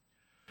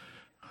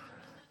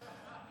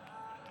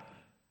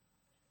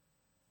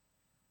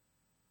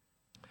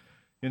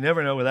 You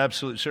never know with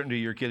absolute certainty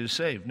your kid is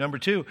saved. Number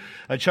two,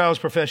 a child's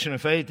profession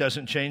of faith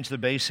doesn't change the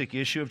basic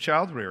issue of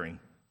child rearing.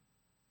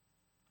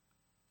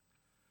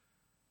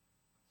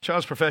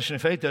 Child's profession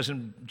of faith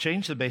doesn't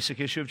change the basic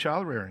issue of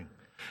child rearing.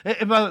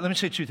 And by the way, let me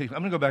say two things. I'm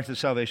going to go back to the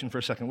salvation for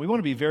a second. We want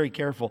to be very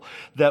careful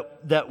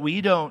that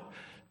we don't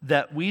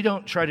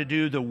try to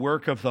do the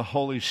work of the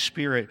Holy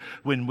Spirit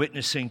when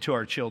witnessing to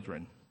our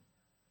children.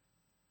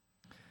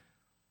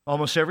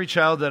 Almost every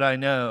child that I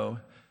know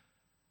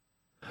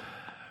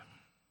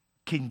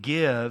can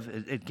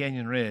give at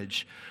Canyon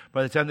Ridge,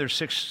 by the time they're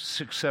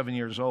 7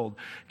 years old,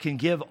 can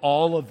give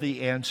all of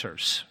the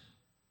answers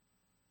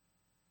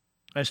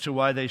as to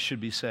why they should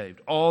be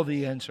saved. All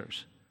the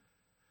answers.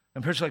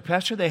 And parents are like,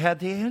 Pastor, they had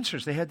the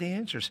answers. They had the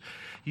answers.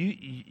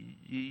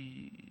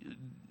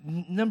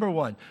 Number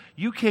one,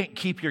 you can't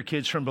keep your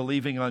kids from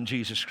believing on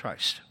Jesus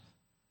Christ.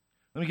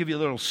 Let me give you a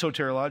little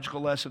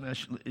soteriological lesson on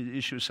the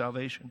issue of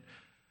salvation.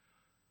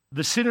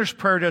 The sinner's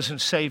prayer doesn't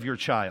save your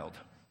child.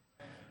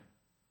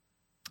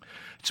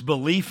 It's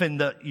belief in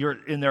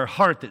their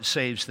heart that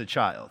saves the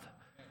child.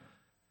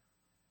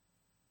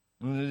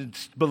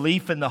 It's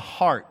belief in the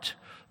heart.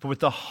 For with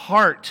the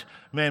heart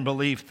man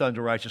believeth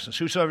unto righteousness.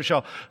 Whosoever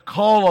shall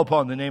call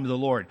upon the name of the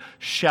Lord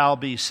shall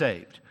be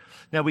saved.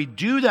 Now we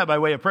do that by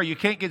way of prayer. You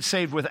can't get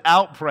saved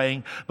without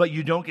praying, but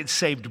you don't get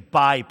saved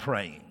by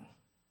praying.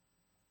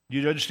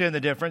 You understand the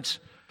difference?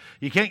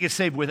 You can't get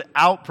saved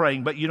without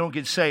praying, but you don't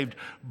get saved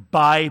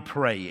by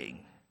praying.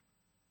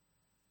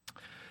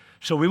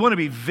 So we want to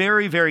be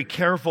very, very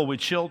careful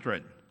with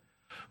children.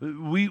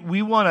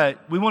 We want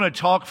to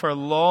talk for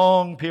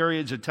long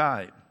periods of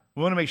time.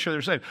 We want to make sure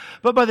they're saved.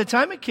 But by the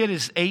time a kid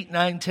is 8,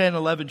 9, 10,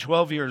 11,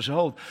 12 years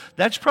old,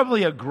 that's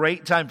probably a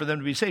great time for them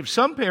to be saved.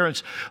 Some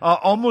parents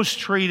almost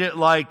treat it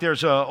like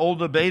there's an old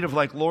debate of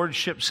like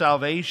lordship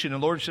salvation.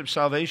 And lordship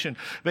salvation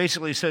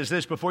basically says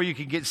this: before you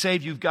can get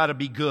saved, you've got to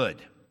be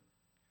good.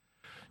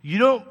 You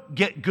don't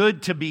get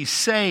good to be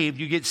saved.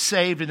 You get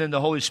saved and then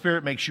the Holy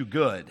Spirit makes you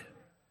good.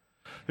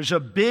 There's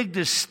a big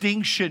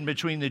distinction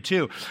between the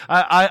two.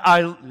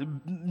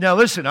 Now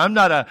listen, I'm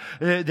not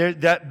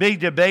that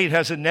big debate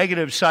has a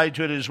negative side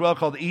to it as well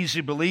called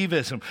easy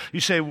believism. You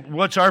say,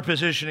 what's our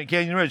position at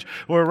Canyon Ridge?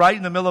 We're right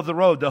in the middle of the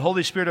road. The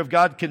Holy Spirit of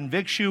God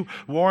convicts you,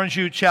 warns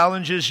you,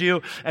 challenges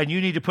you, and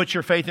you need to put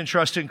your faith and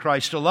trust in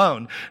Christ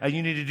alone. And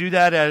you need to do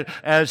that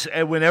as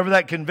whenever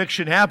that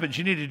conviction happens,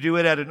 you need to do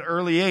it at an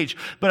early age.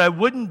 But I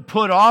wouldn't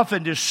put off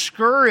and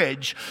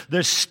discourage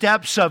the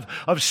steps of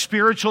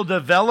spiritual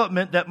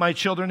development that my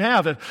children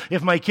have.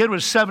 If my kid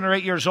was 7 or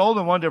 8 years old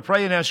and wanted to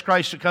pray and ask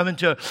Christ to come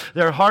into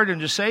their heart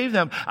and to save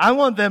them, I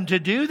want them to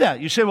do that.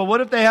 You say, well, what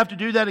if they have to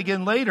do that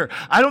again later?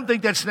 I don't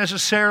think that's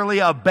necessarily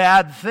a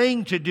bad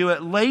thing to do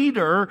it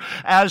later,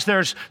 as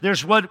there's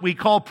what we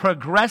call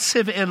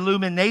progressive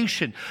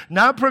illumination,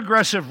 not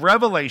progressive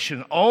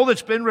revelation. All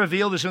that's been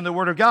revealed is in the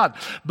Word of God.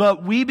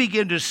 But we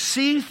begin to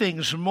see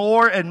things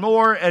more and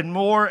more and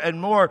more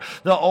and more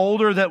the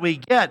older that we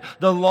get,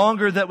 the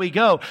longer that we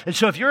go. And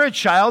so if you're a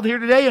child here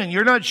today and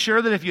you're not sure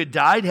that if you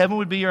died, heaven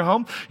would be your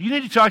home, you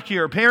need to talk to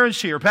your parents,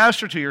 to your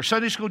pastor, to your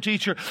Sunday school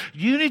teacher.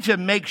 You need to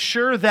make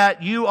sure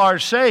that you are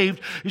saved.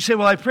 You say,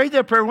 well, I prayed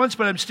that prayer once,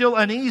 but I'm still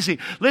uneasy.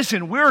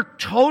 Listen, we're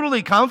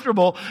totally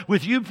comfortable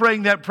with you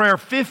praying that prayer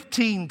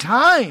 15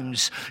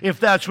 times if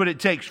that's what it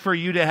takes for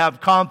you to have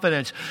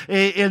confidence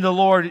in the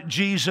Lord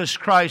Jesus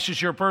Christ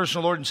as your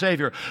personal Lord and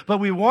Savior. But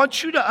we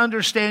want you to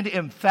understand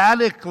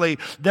emphatically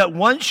that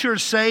once you're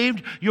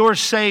saved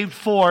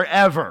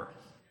forever.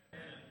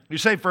 You're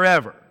saved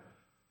forever.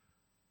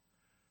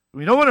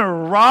 We don't want to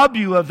rob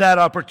you of that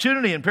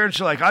opportunity. And parents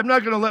are like, I'm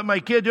not going to let my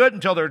kid do it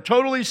until they're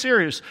totally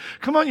serious.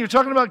 Come on, you're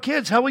talking about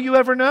kids. How will you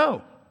ever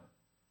know?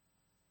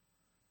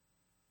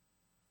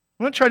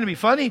 I'm not trying to be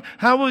funny.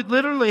 How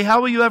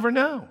will you ever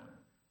know?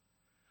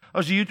 I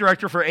was a youth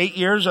director for 8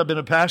 years. I've been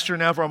a pastor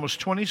now for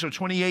almost 20, so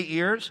 28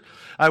 years.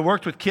 I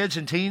worked with kids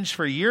and teens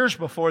for years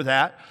before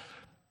that.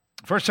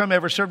 First time I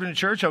ever served in a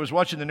church, I was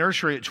watching the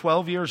nursery at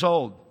 12 years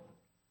old.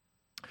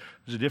 It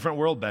was a different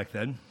world back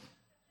then.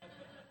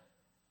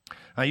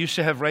 I used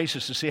to have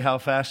races to see how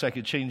fast I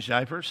could change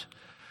diapers.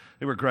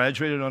 They were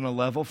graduated on a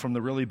level from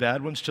the really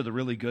bad ones to the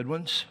really good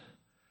ones.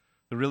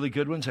 The really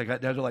good ones, I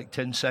got down to like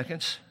 10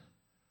 seconds.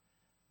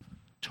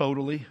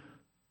 Totally,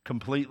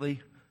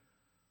 completely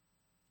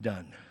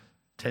done.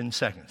 10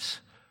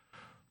 seconds.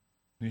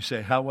 And you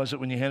say, how was it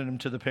when you handed them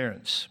to the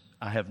parents?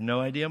 I have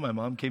no idea. My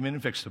mom came in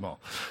and fixed them all.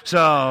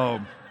 So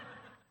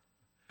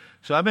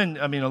I've been,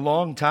 a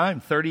long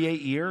time,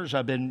 38 years,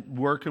 I've been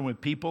working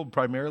with people,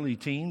 primarily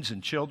teens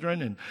and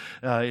children, and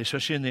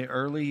especially in the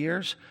early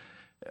years.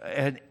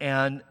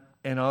 And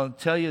I'll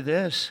tell you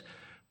this,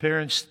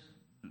 parents,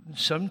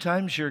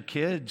 sometimes your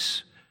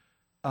kids,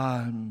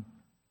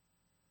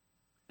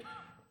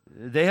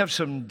 they have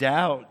some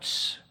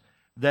doubts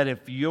that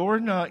if you're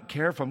not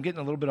careful, I'm getting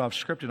a little bit off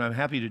script and I'm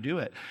happy to do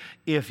it.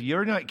 If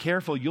you're not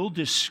careful, you'll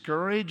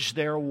discourage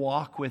their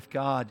walk with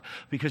God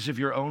because of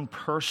your own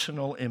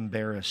personal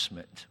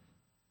embarrassment.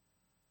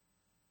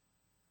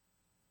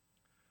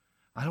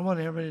 I don't want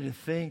everybody to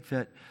think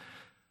that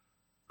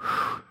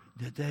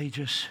that they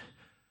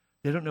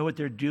don't know what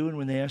they're doing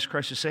when they ask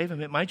Christ to save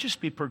them. It might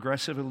just be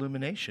progressive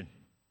illumination.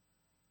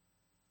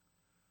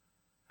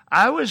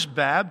 I was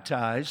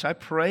baptized, I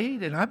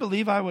prayed, and I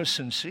believe I was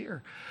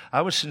sincere.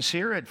 I was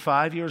sincere at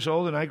 5 years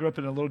old, and I grew up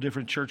in a little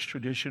different church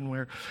tradition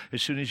where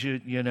as soon as you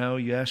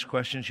ask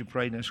questions, you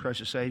prayed and asked Christ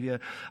to save you.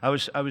 I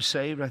was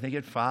saved, I think,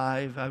 at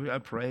 5. I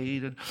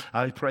prayed, and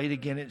I prayed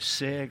again at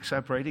 6. I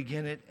prayed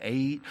again at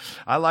 8.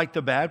 I liked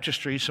the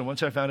baptistry, so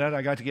once I found out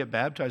I got to get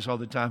baptized all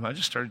the time, I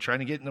just started trying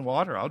to get in the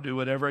water. I'll do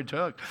whatever it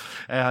took.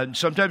 And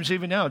sometimes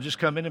even now, I'll just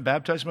come in and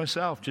baptize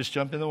myself, just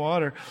jump in the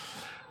water.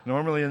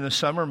 Normally in the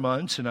summer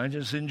months, and I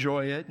just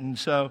enjoy it. And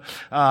so,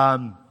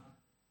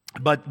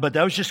 but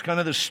that was just kind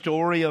of the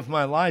story of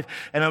my life.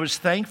 And I was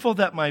thankful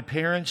that my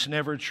parents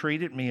never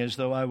treated me as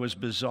though I was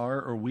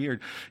bizarre or weird.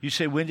 You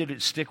say, when did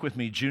it stick with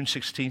me? June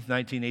 16th,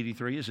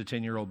 1983, as a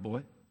 10-year-old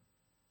boy.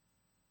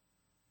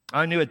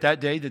 I knew at that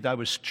day that I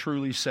was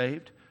truly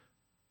saved.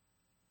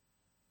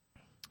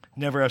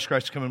 Never asked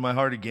Christ to come in my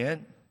heart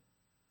again.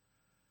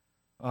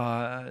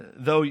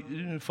 Though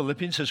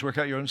Philippians says, work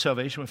out your own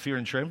salvation with fear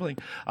and trembling,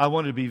 I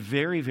wanted to be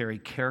very, very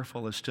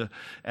careful as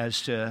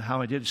to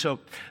how I did so,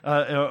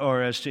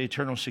 or as to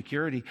eternal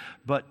security.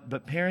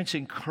 But parents,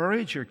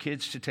 encourage your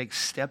kids to take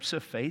steps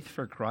of faith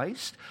for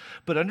Christ.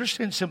 But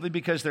understand, simply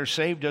because they're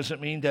saved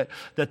doesn't mean that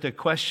the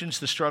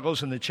questions, the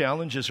struggles, and the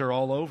challenges are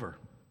all over.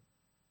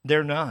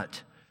 They're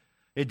not.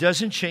 It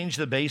doesn't change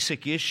the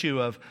basic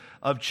issue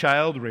of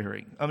child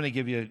rearing. I'm going to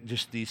give you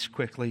just these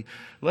quickly.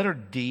 Letter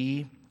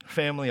D.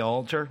 Family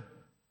altar.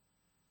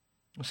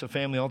 What's a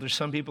family altar?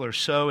 Some people are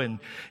so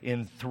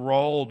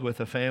enthralled with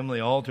a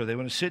family altar. They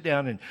want to sit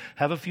down and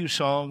have a few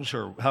songs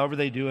or however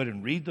they do it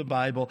and read the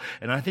Bible.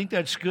 And I think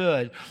that's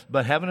good,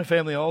 but having a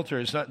family altar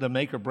is not the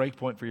make or break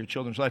point for your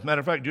children's life. Matter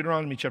of fact,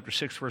 Deuteronomy chapter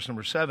 6, verse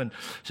number 7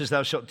 says,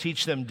 thou shalt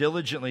teach them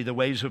diligently the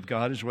ways of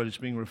God, is what it's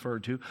being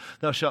referred to.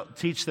 Thou shalt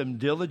teach them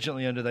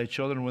diligently unto thy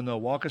children when thou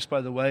walkest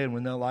by the way and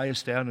when thou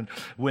liest down and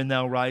when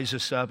thou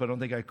risest up. I don't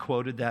think I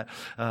quoted that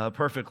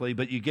perfectly,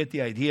 but you get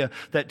the idea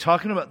that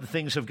talking about the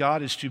things of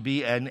God is to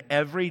be an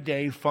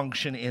everyday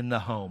function in the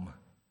home.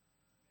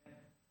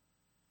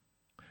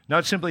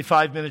 Not simply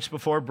 5 minutes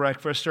before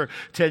breakfast or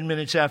 10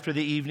 minutes after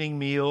the evening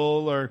meal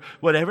or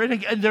whatever.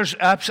 And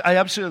I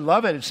absolutely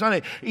love it. It's not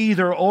an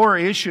either or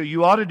issue.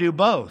 You ought to do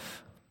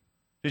both.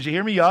 Did you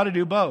hear me? You ought to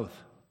do both.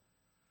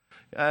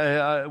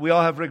 We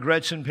all have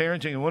regrets in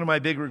parenting, and one of my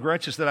big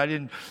regrets is that I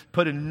didn't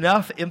put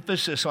enough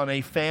emphasis on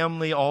a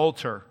family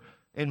altar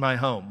in my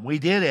home. We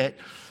did it,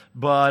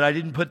 but I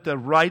didn't put the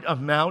right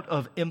amount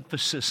of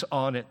emphasis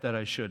on it that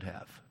I should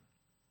have.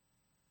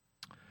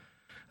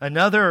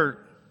 Another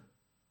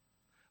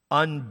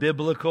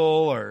unbiblical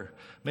or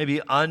maybe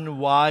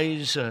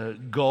unwise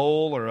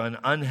goal or an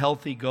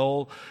unhealthy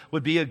goal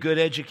would be a good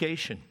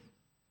education.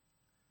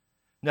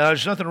 Now,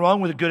 there's nothing wrong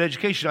with a good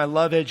education. I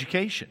love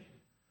education.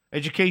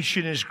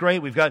 Education is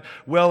great. We've got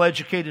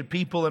well-educated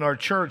people in our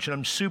church, and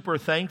I'm super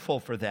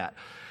thankful for that.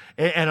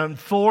 And I'm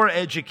for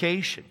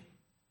education.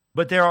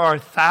 But there are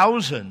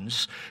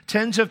thousands,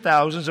 tens of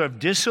thousands of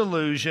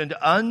disillusioned,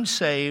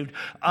 unsaved,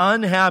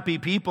 unhappy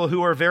people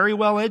who are very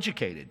well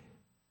educated.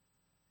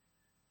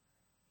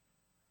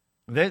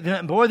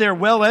 They're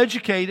well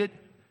educated.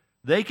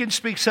 They can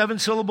speak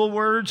 7-syllable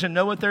words and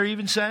know what they're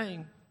even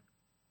saying.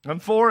 I'm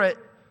for it.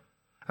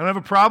 I don't have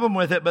a problem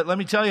with it, but let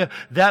me tell you,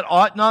 that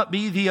ought not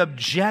be the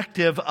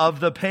objective of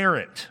the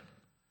parent.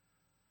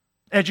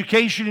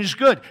 Education is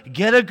good.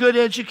 Get a good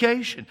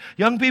education.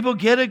 Young people,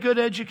 get a good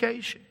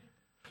education.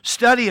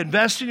 Study,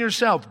 invest in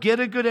yourself, get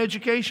a good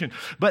education.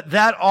 But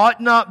that ought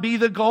not be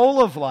the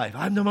goal of life.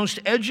 I'm the most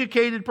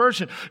educated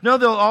person. No,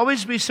 there'll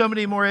always be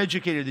somebody more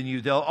educated than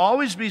you. There'll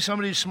always be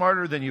somebody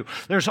smarter than you.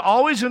 There's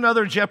always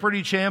another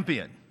Jeopardy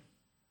champion.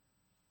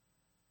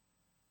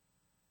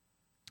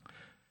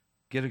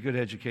 Get a good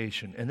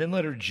education. And then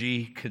letter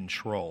G,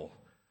 control.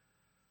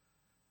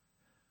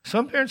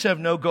 Some parents have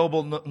no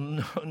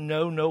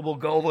noble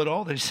goal at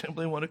all. They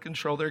simply want to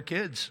control their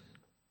kids.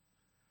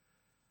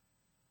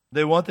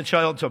 They want the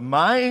child to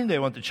mind, they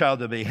want the child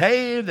to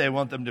behave, they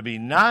want them to be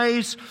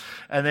nice,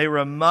 and they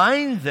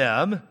remind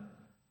them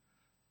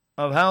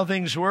of how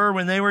things were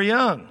when they were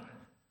young.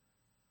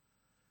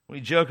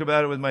 We joke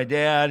about it with my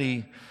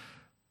dad.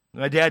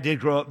 My dad did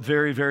grow up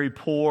very, very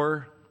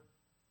poor.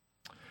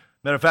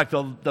 Matter of fact,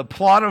 the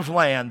plot of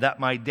land that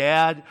my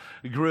dad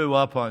grew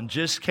up on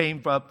just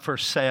came up for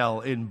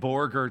sale in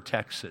Borger,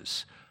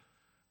 Texas.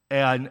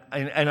 And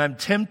I'm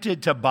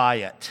tempted to buy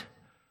it.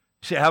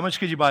 You say, how much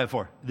could you buy it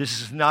for?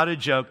 This is not a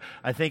joke.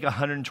 I think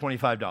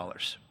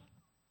 $125.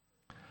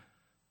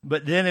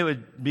 But then it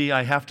would be,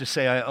 I have to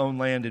say I own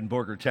land in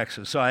Borger,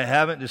 Texas. So I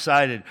haven't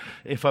decided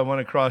if I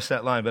want to cross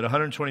that line. But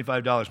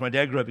 $125. My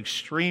dad grew up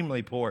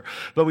extremely poor.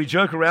 But we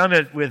joke around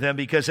it with him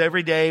because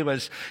every day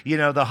was,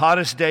 the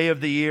hottest day of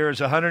the year. It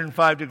was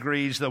 105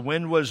 degrees. The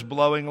wind was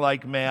blowing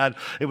like mad.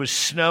 It was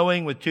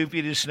snowing with 2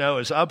 feet of snow. It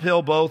was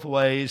uphill both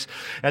ways.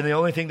 And the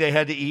only thing they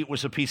had to eat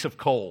was a piece of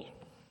coal.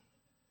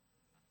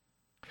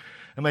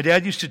 And my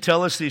dad used to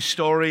tell us these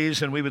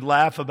stories, and we would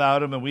laugh about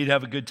them, and we'd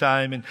have a good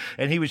time,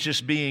 and he was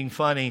just being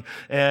funny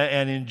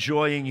and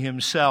enjoying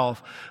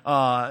himself.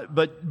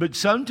 But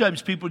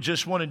sometimes people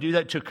just want to do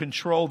that to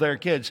control their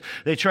kids.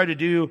 They try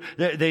to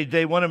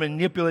they want to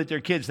manipulate their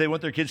kids. They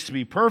want their kids to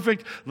be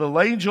perfect, little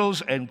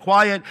angels, and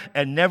quiet,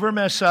 and never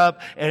mess up,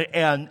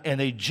 and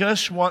they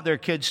just want their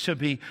kids to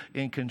be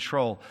in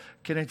control.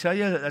 Can I tell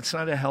you that that's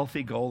not a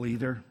healthy goal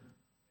either?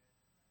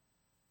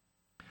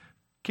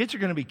 Kids are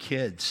going to be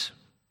kids.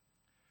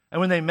 And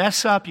when they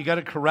mess up, you got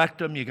to correct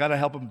them. You got to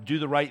help them do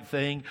the right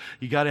thing.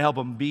 You got to help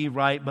them be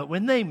right. But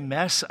when they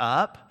mess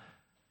up,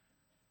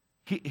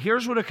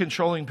 here's what a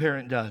controlling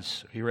parent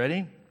does. Are you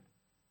ready?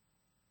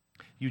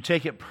 You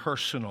take it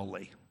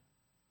personally.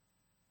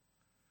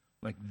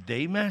 Like,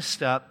 they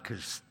messed up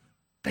because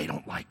they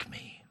don't like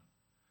me.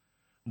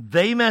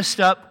 They messed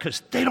up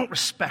because they don't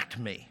respect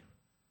me.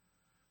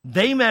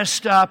 They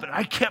messed up, and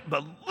I can't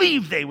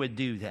believe they would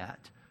do that.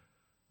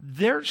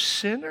 They're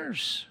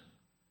sinners.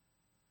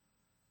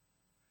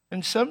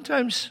 And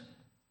sometimes,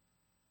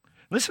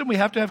 listen, we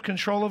have to have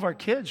control of our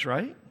kids,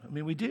 right? I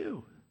mean, we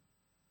do.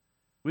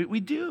 We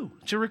do.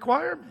 It's a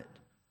requirement.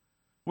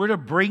 We're to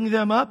bring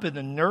them up in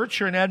the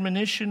nurture and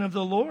admonition of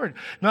the Lord,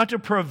 not to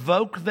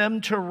provoke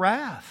them to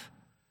wrath.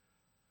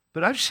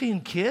 But I've seen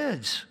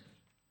kids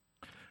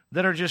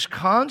that are just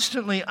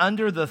constantly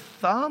under the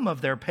thumb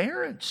of their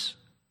parents.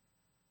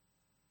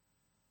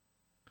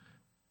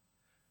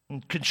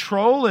 And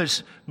control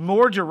is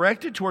more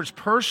directed towards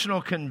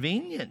personal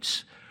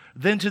convenience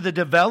than to the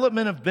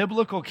development of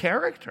biblical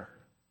character.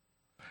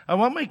 I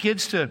want my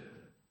kids to,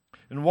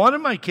 and wanted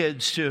my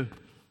kids to,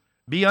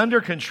 be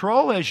under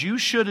control, as you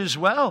should as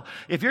well.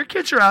 If your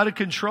kids are out of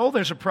control,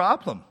 there's a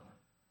problem.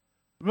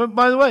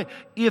 By the way,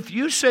 if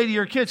you say to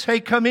your kids,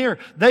 hey, come here,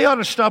 they ought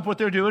to stop what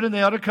they're doing and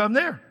they ought to come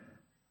there.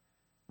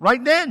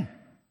 Right then.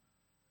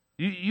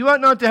 You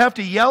ought not to have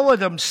to yell at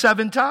them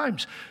 7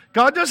 times.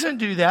 God doesn't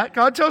do that.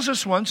 God tells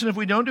us once, and if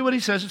we don't do what He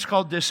says, it's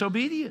called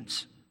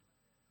disobedience.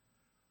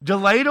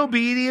 Delayed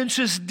obedience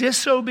is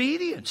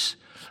disobedience.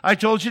 I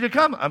told you to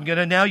come.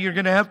 Now you're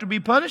going to have to be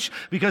punished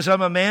because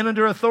I'm a man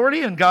under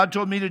authority and God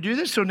told me to do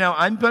this. So now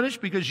I'm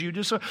punished because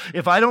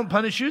if I don't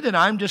punish you, then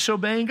I'm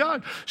disobeying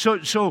God.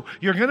 So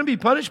you're going to be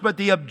punished, but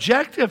the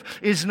objective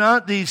is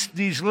not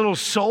these little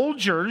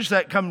soldiers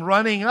that come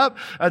running up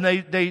and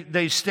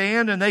they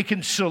stand and they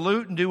can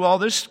salute and do all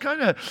this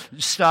kind of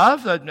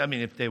stuff. I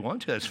mean, if they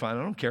want to, that's fine.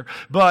 I don't care.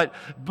 But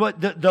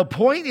the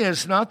point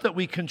is not that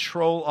we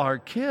control our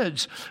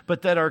kids,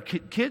 but that our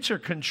kids are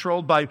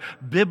controlled by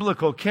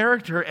biblical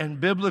character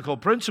and biblical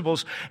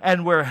principles,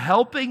 and we're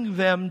helping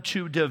them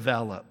to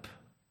develop.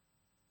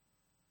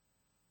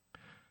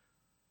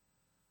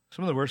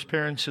 Some of the worst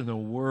parents in the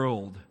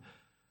world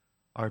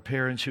are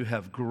parents who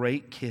have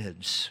great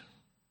kids.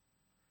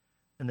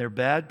 And they're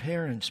bad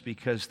parents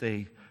because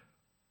they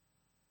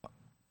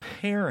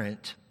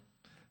parent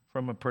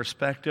from a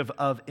perspective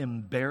of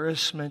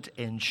embarrassment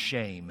and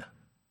shame.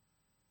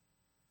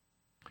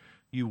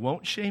 You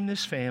won't shame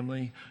this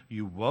family.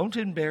 You won't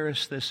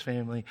embarrass this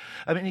family.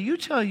 I mean, you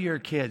tell your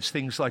kids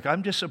things like,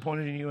 I'm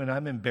disappointed in you and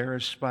I'm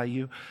embarrassed by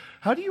you.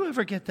 How do you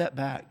ever get that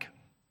back?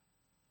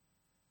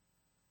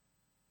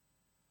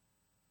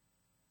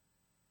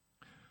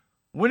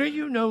 When are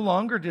you no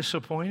longer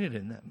disappointed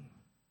in them?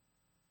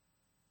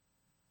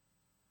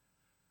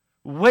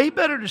 Way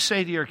better to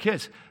say to your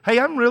kids, hey,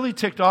 I'm really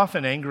ticked off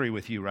and angry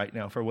with you right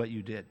now for what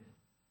you did.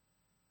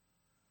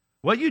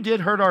 What you did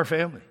hurt our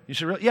family. You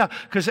should really, yeah,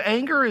 because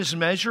anger is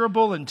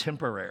measurable and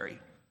temporary.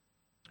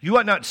 You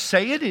ought not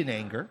say it in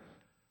anger,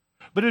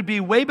 but it'd be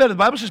way better. The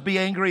Bible says be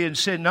angry and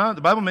sin not.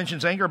 The Bible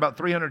mentions anger about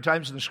 300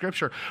 times in the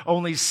Scripture.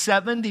 Only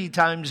 70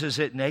 times is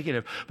it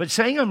negative. But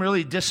saying I'm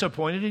really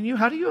disappointed in you,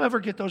 how do you ever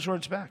get those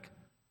words back?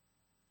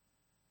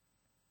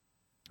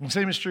 And the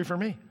same is true for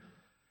me.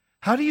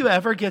 How do you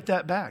ever get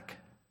that back?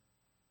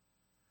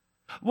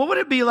 What would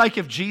it be like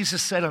if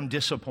Jesus said, I'm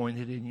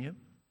disappointed in you?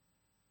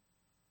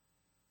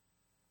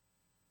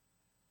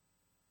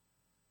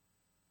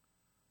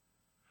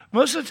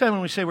 Most of the time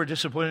when we say we're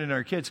disappointed in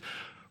our kids,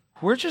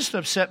 we're just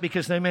upset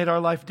because they made our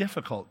life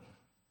difficult.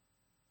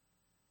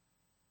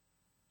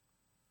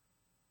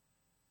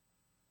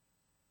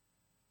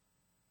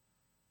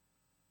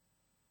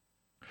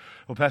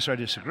 Well, Pastor, I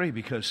disagree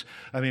because,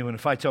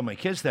 if I tell my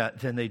kids that,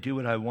 then they do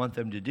what I want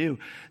them to do.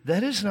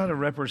 That is not a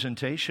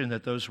representation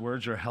that those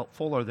words are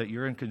helpful or that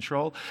you're in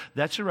control.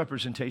 That's a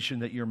representation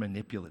that you're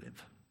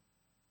manipulative.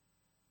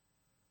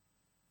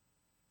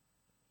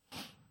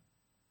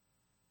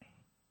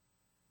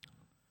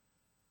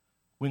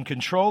 When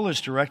control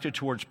is directed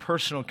towards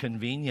personal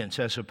convenience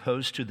as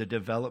opposed to the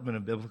development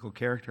of biblical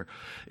character.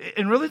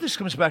 And really this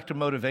comes back to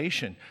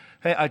motivation.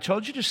 Hey, I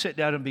told you to sit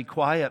down and be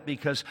quiet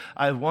because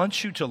I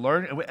want you to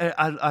learn.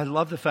 I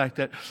love the fact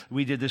that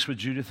we did this with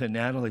Judith and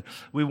Natalie.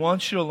 We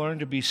want you to learn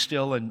to be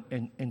still and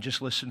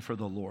just listen for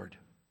the Lord.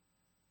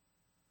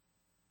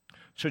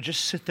 So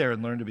just sit there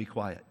and learn to be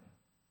quiet.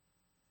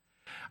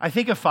 I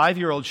think a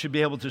 5-year-old should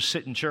be able to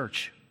sit in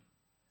church.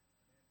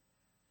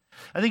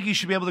 I think you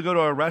should be able to go to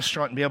a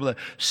restaurant and be able to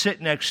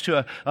sit next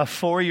to a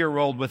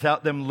 4-year-old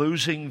without them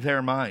losing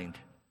their mind.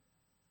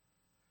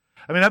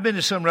 I mean, I've been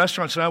to some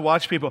restaurants and I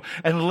watch people,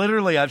 and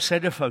literally I've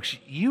said to folks,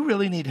 you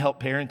really need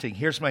help parenting.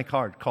 Here's my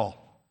card. Call.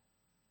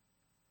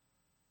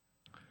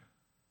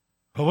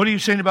 Well, what are you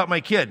saying about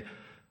my kid?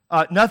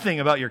 Nothing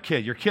about your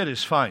kid. Your kid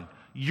is fine.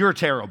 You're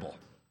terrible.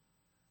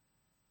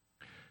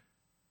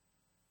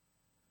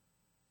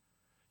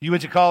 You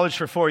went to college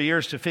for 4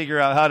 years to figure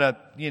out how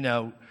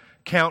to,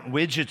 count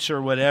widgets or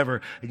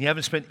whatever, and you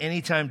haven't spent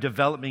any time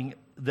developing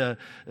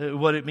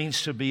what it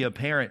means to be a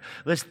parent.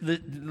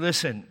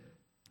 Listen,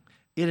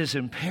 it is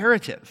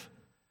imperative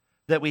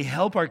that we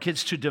help our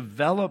kids to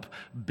develop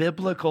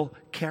biblical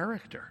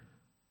character,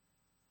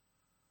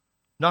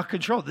 not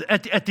control.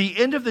 At the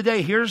end of the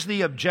day, here's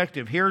the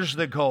objective, here's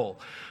the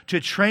goal: to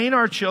train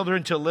our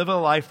children to live a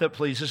life that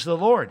pleases the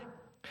Lord,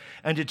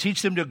 and to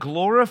teach them to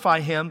glorify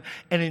Him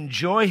and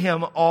enjoy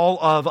Him all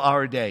of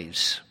our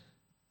days.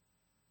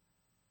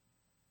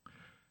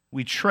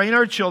 We train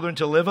our children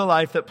to live a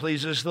life that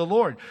pleases the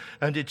Lord,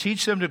 and to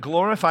teach them to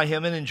glorify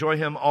Him and enjoy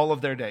Him all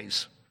of their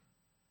days.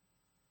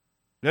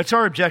 That's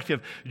our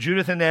objective.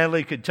 Judith and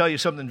Natalie could tell you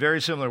something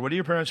very similar. What do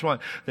your parents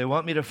want? They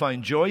want me to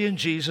find joy in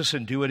Jesus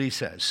and do what He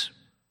says.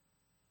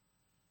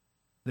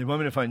 They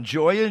want me to find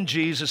joy in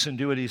Jesus and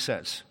do what He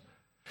says.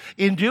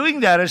 In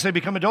doing that, as they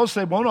become adults,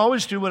 they won't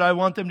always do what I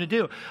want them to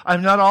do.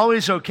 I'm not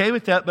always okay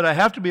with that, but I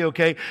have to be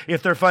okay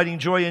if they're finding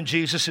joy in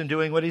Jesus and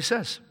doing what He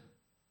says.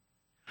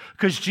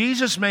 Because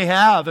Jesus may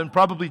have, and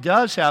probably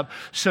does have,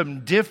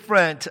 some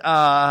different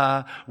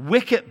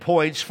wicket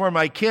points for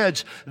my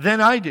kids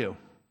than I do.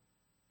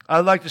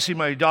 I'd like to see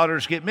my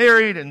daughters get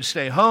married and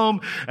stay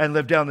home and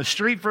live down the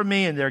street from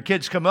me, and their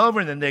kids come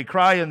over and then they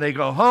cry and they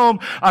go home.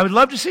 I would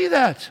love to see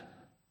that.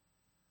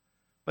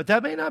 But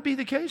that may not be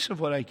the case of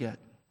what I get.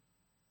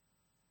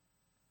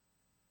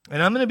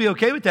 And I'm going to be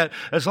okay with that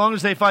as long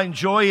as they find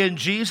joy in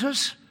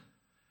Jesus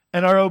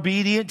and are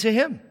obedient to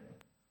Him.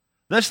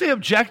 That's the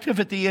objective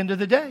at the end of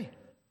the day.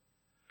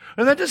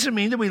 And that doesn't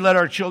mean that we let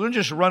our children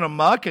just run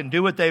amok and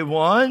do what they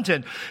want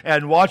and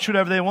watch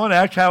whatever they want,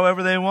 act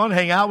however they want,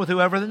 hang out with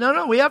whoever.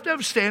 No, we have to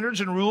have standards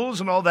and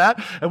rules and all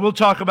that, and we'll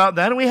talk about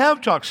that, and we have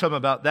talked some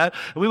about that,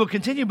 and we will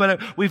continue, but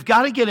we've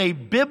got to get a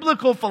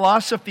biblical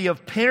philosophy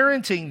of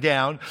parenting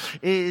down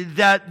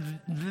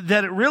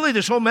that really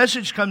this whole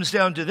message comes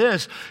down to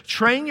this: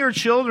 train your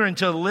children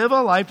to live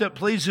a life that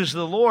pleases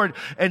the Lord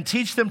and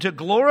teach them to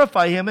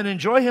glorify Him and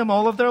enjoy Him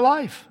all of their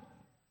life.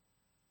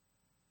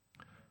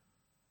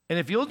 And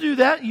if you'll do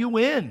that, you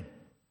win.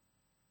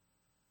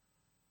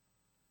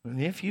 And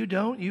if you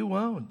don't, you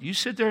won't. You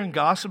sit there and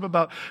gossip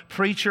about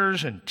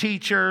preachers and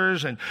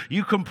teachers, and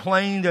you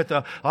complain that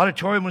the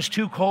auditorium was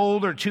too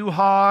cold or too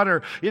hot,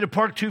 or you had to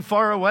park too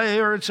far away,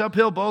 or it's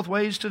uphill both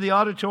ways to the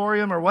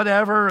auditorium, or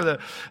whatever, or the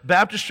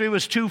baptistry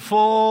was too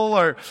full,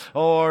 or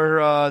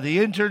the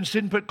interns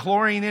didn't put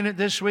chlorine in it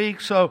this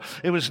week, so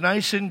it was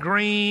nice and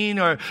green,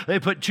 or they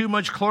put too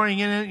much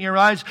chlorine in your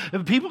eyes.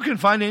 If people can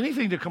find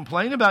anything to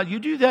complain about, you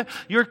do that,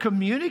 you're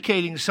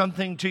communicating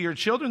something to your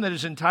children that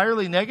is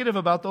entirely negative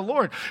about the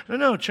Lord.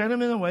 No, train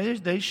them in the way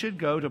they should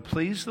go to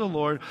please the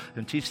Lord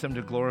and teach them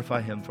to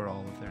glorify Him for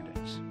all of their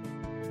days.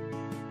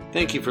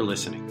 Thank you for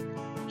listening.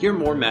 Hear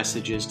more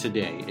messages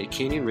today at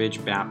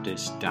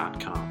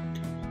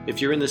CanyonRidgeBaptist.com.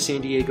 If you're in the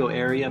San Diego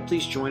area,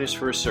 please join us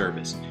for a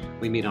service.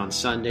 We meet on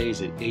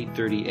Sundays at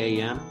 8:30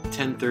 a.m.,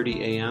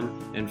 10:30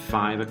 a.m., and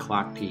 5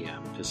 o'clock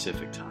p.m.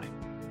 Pacific Time.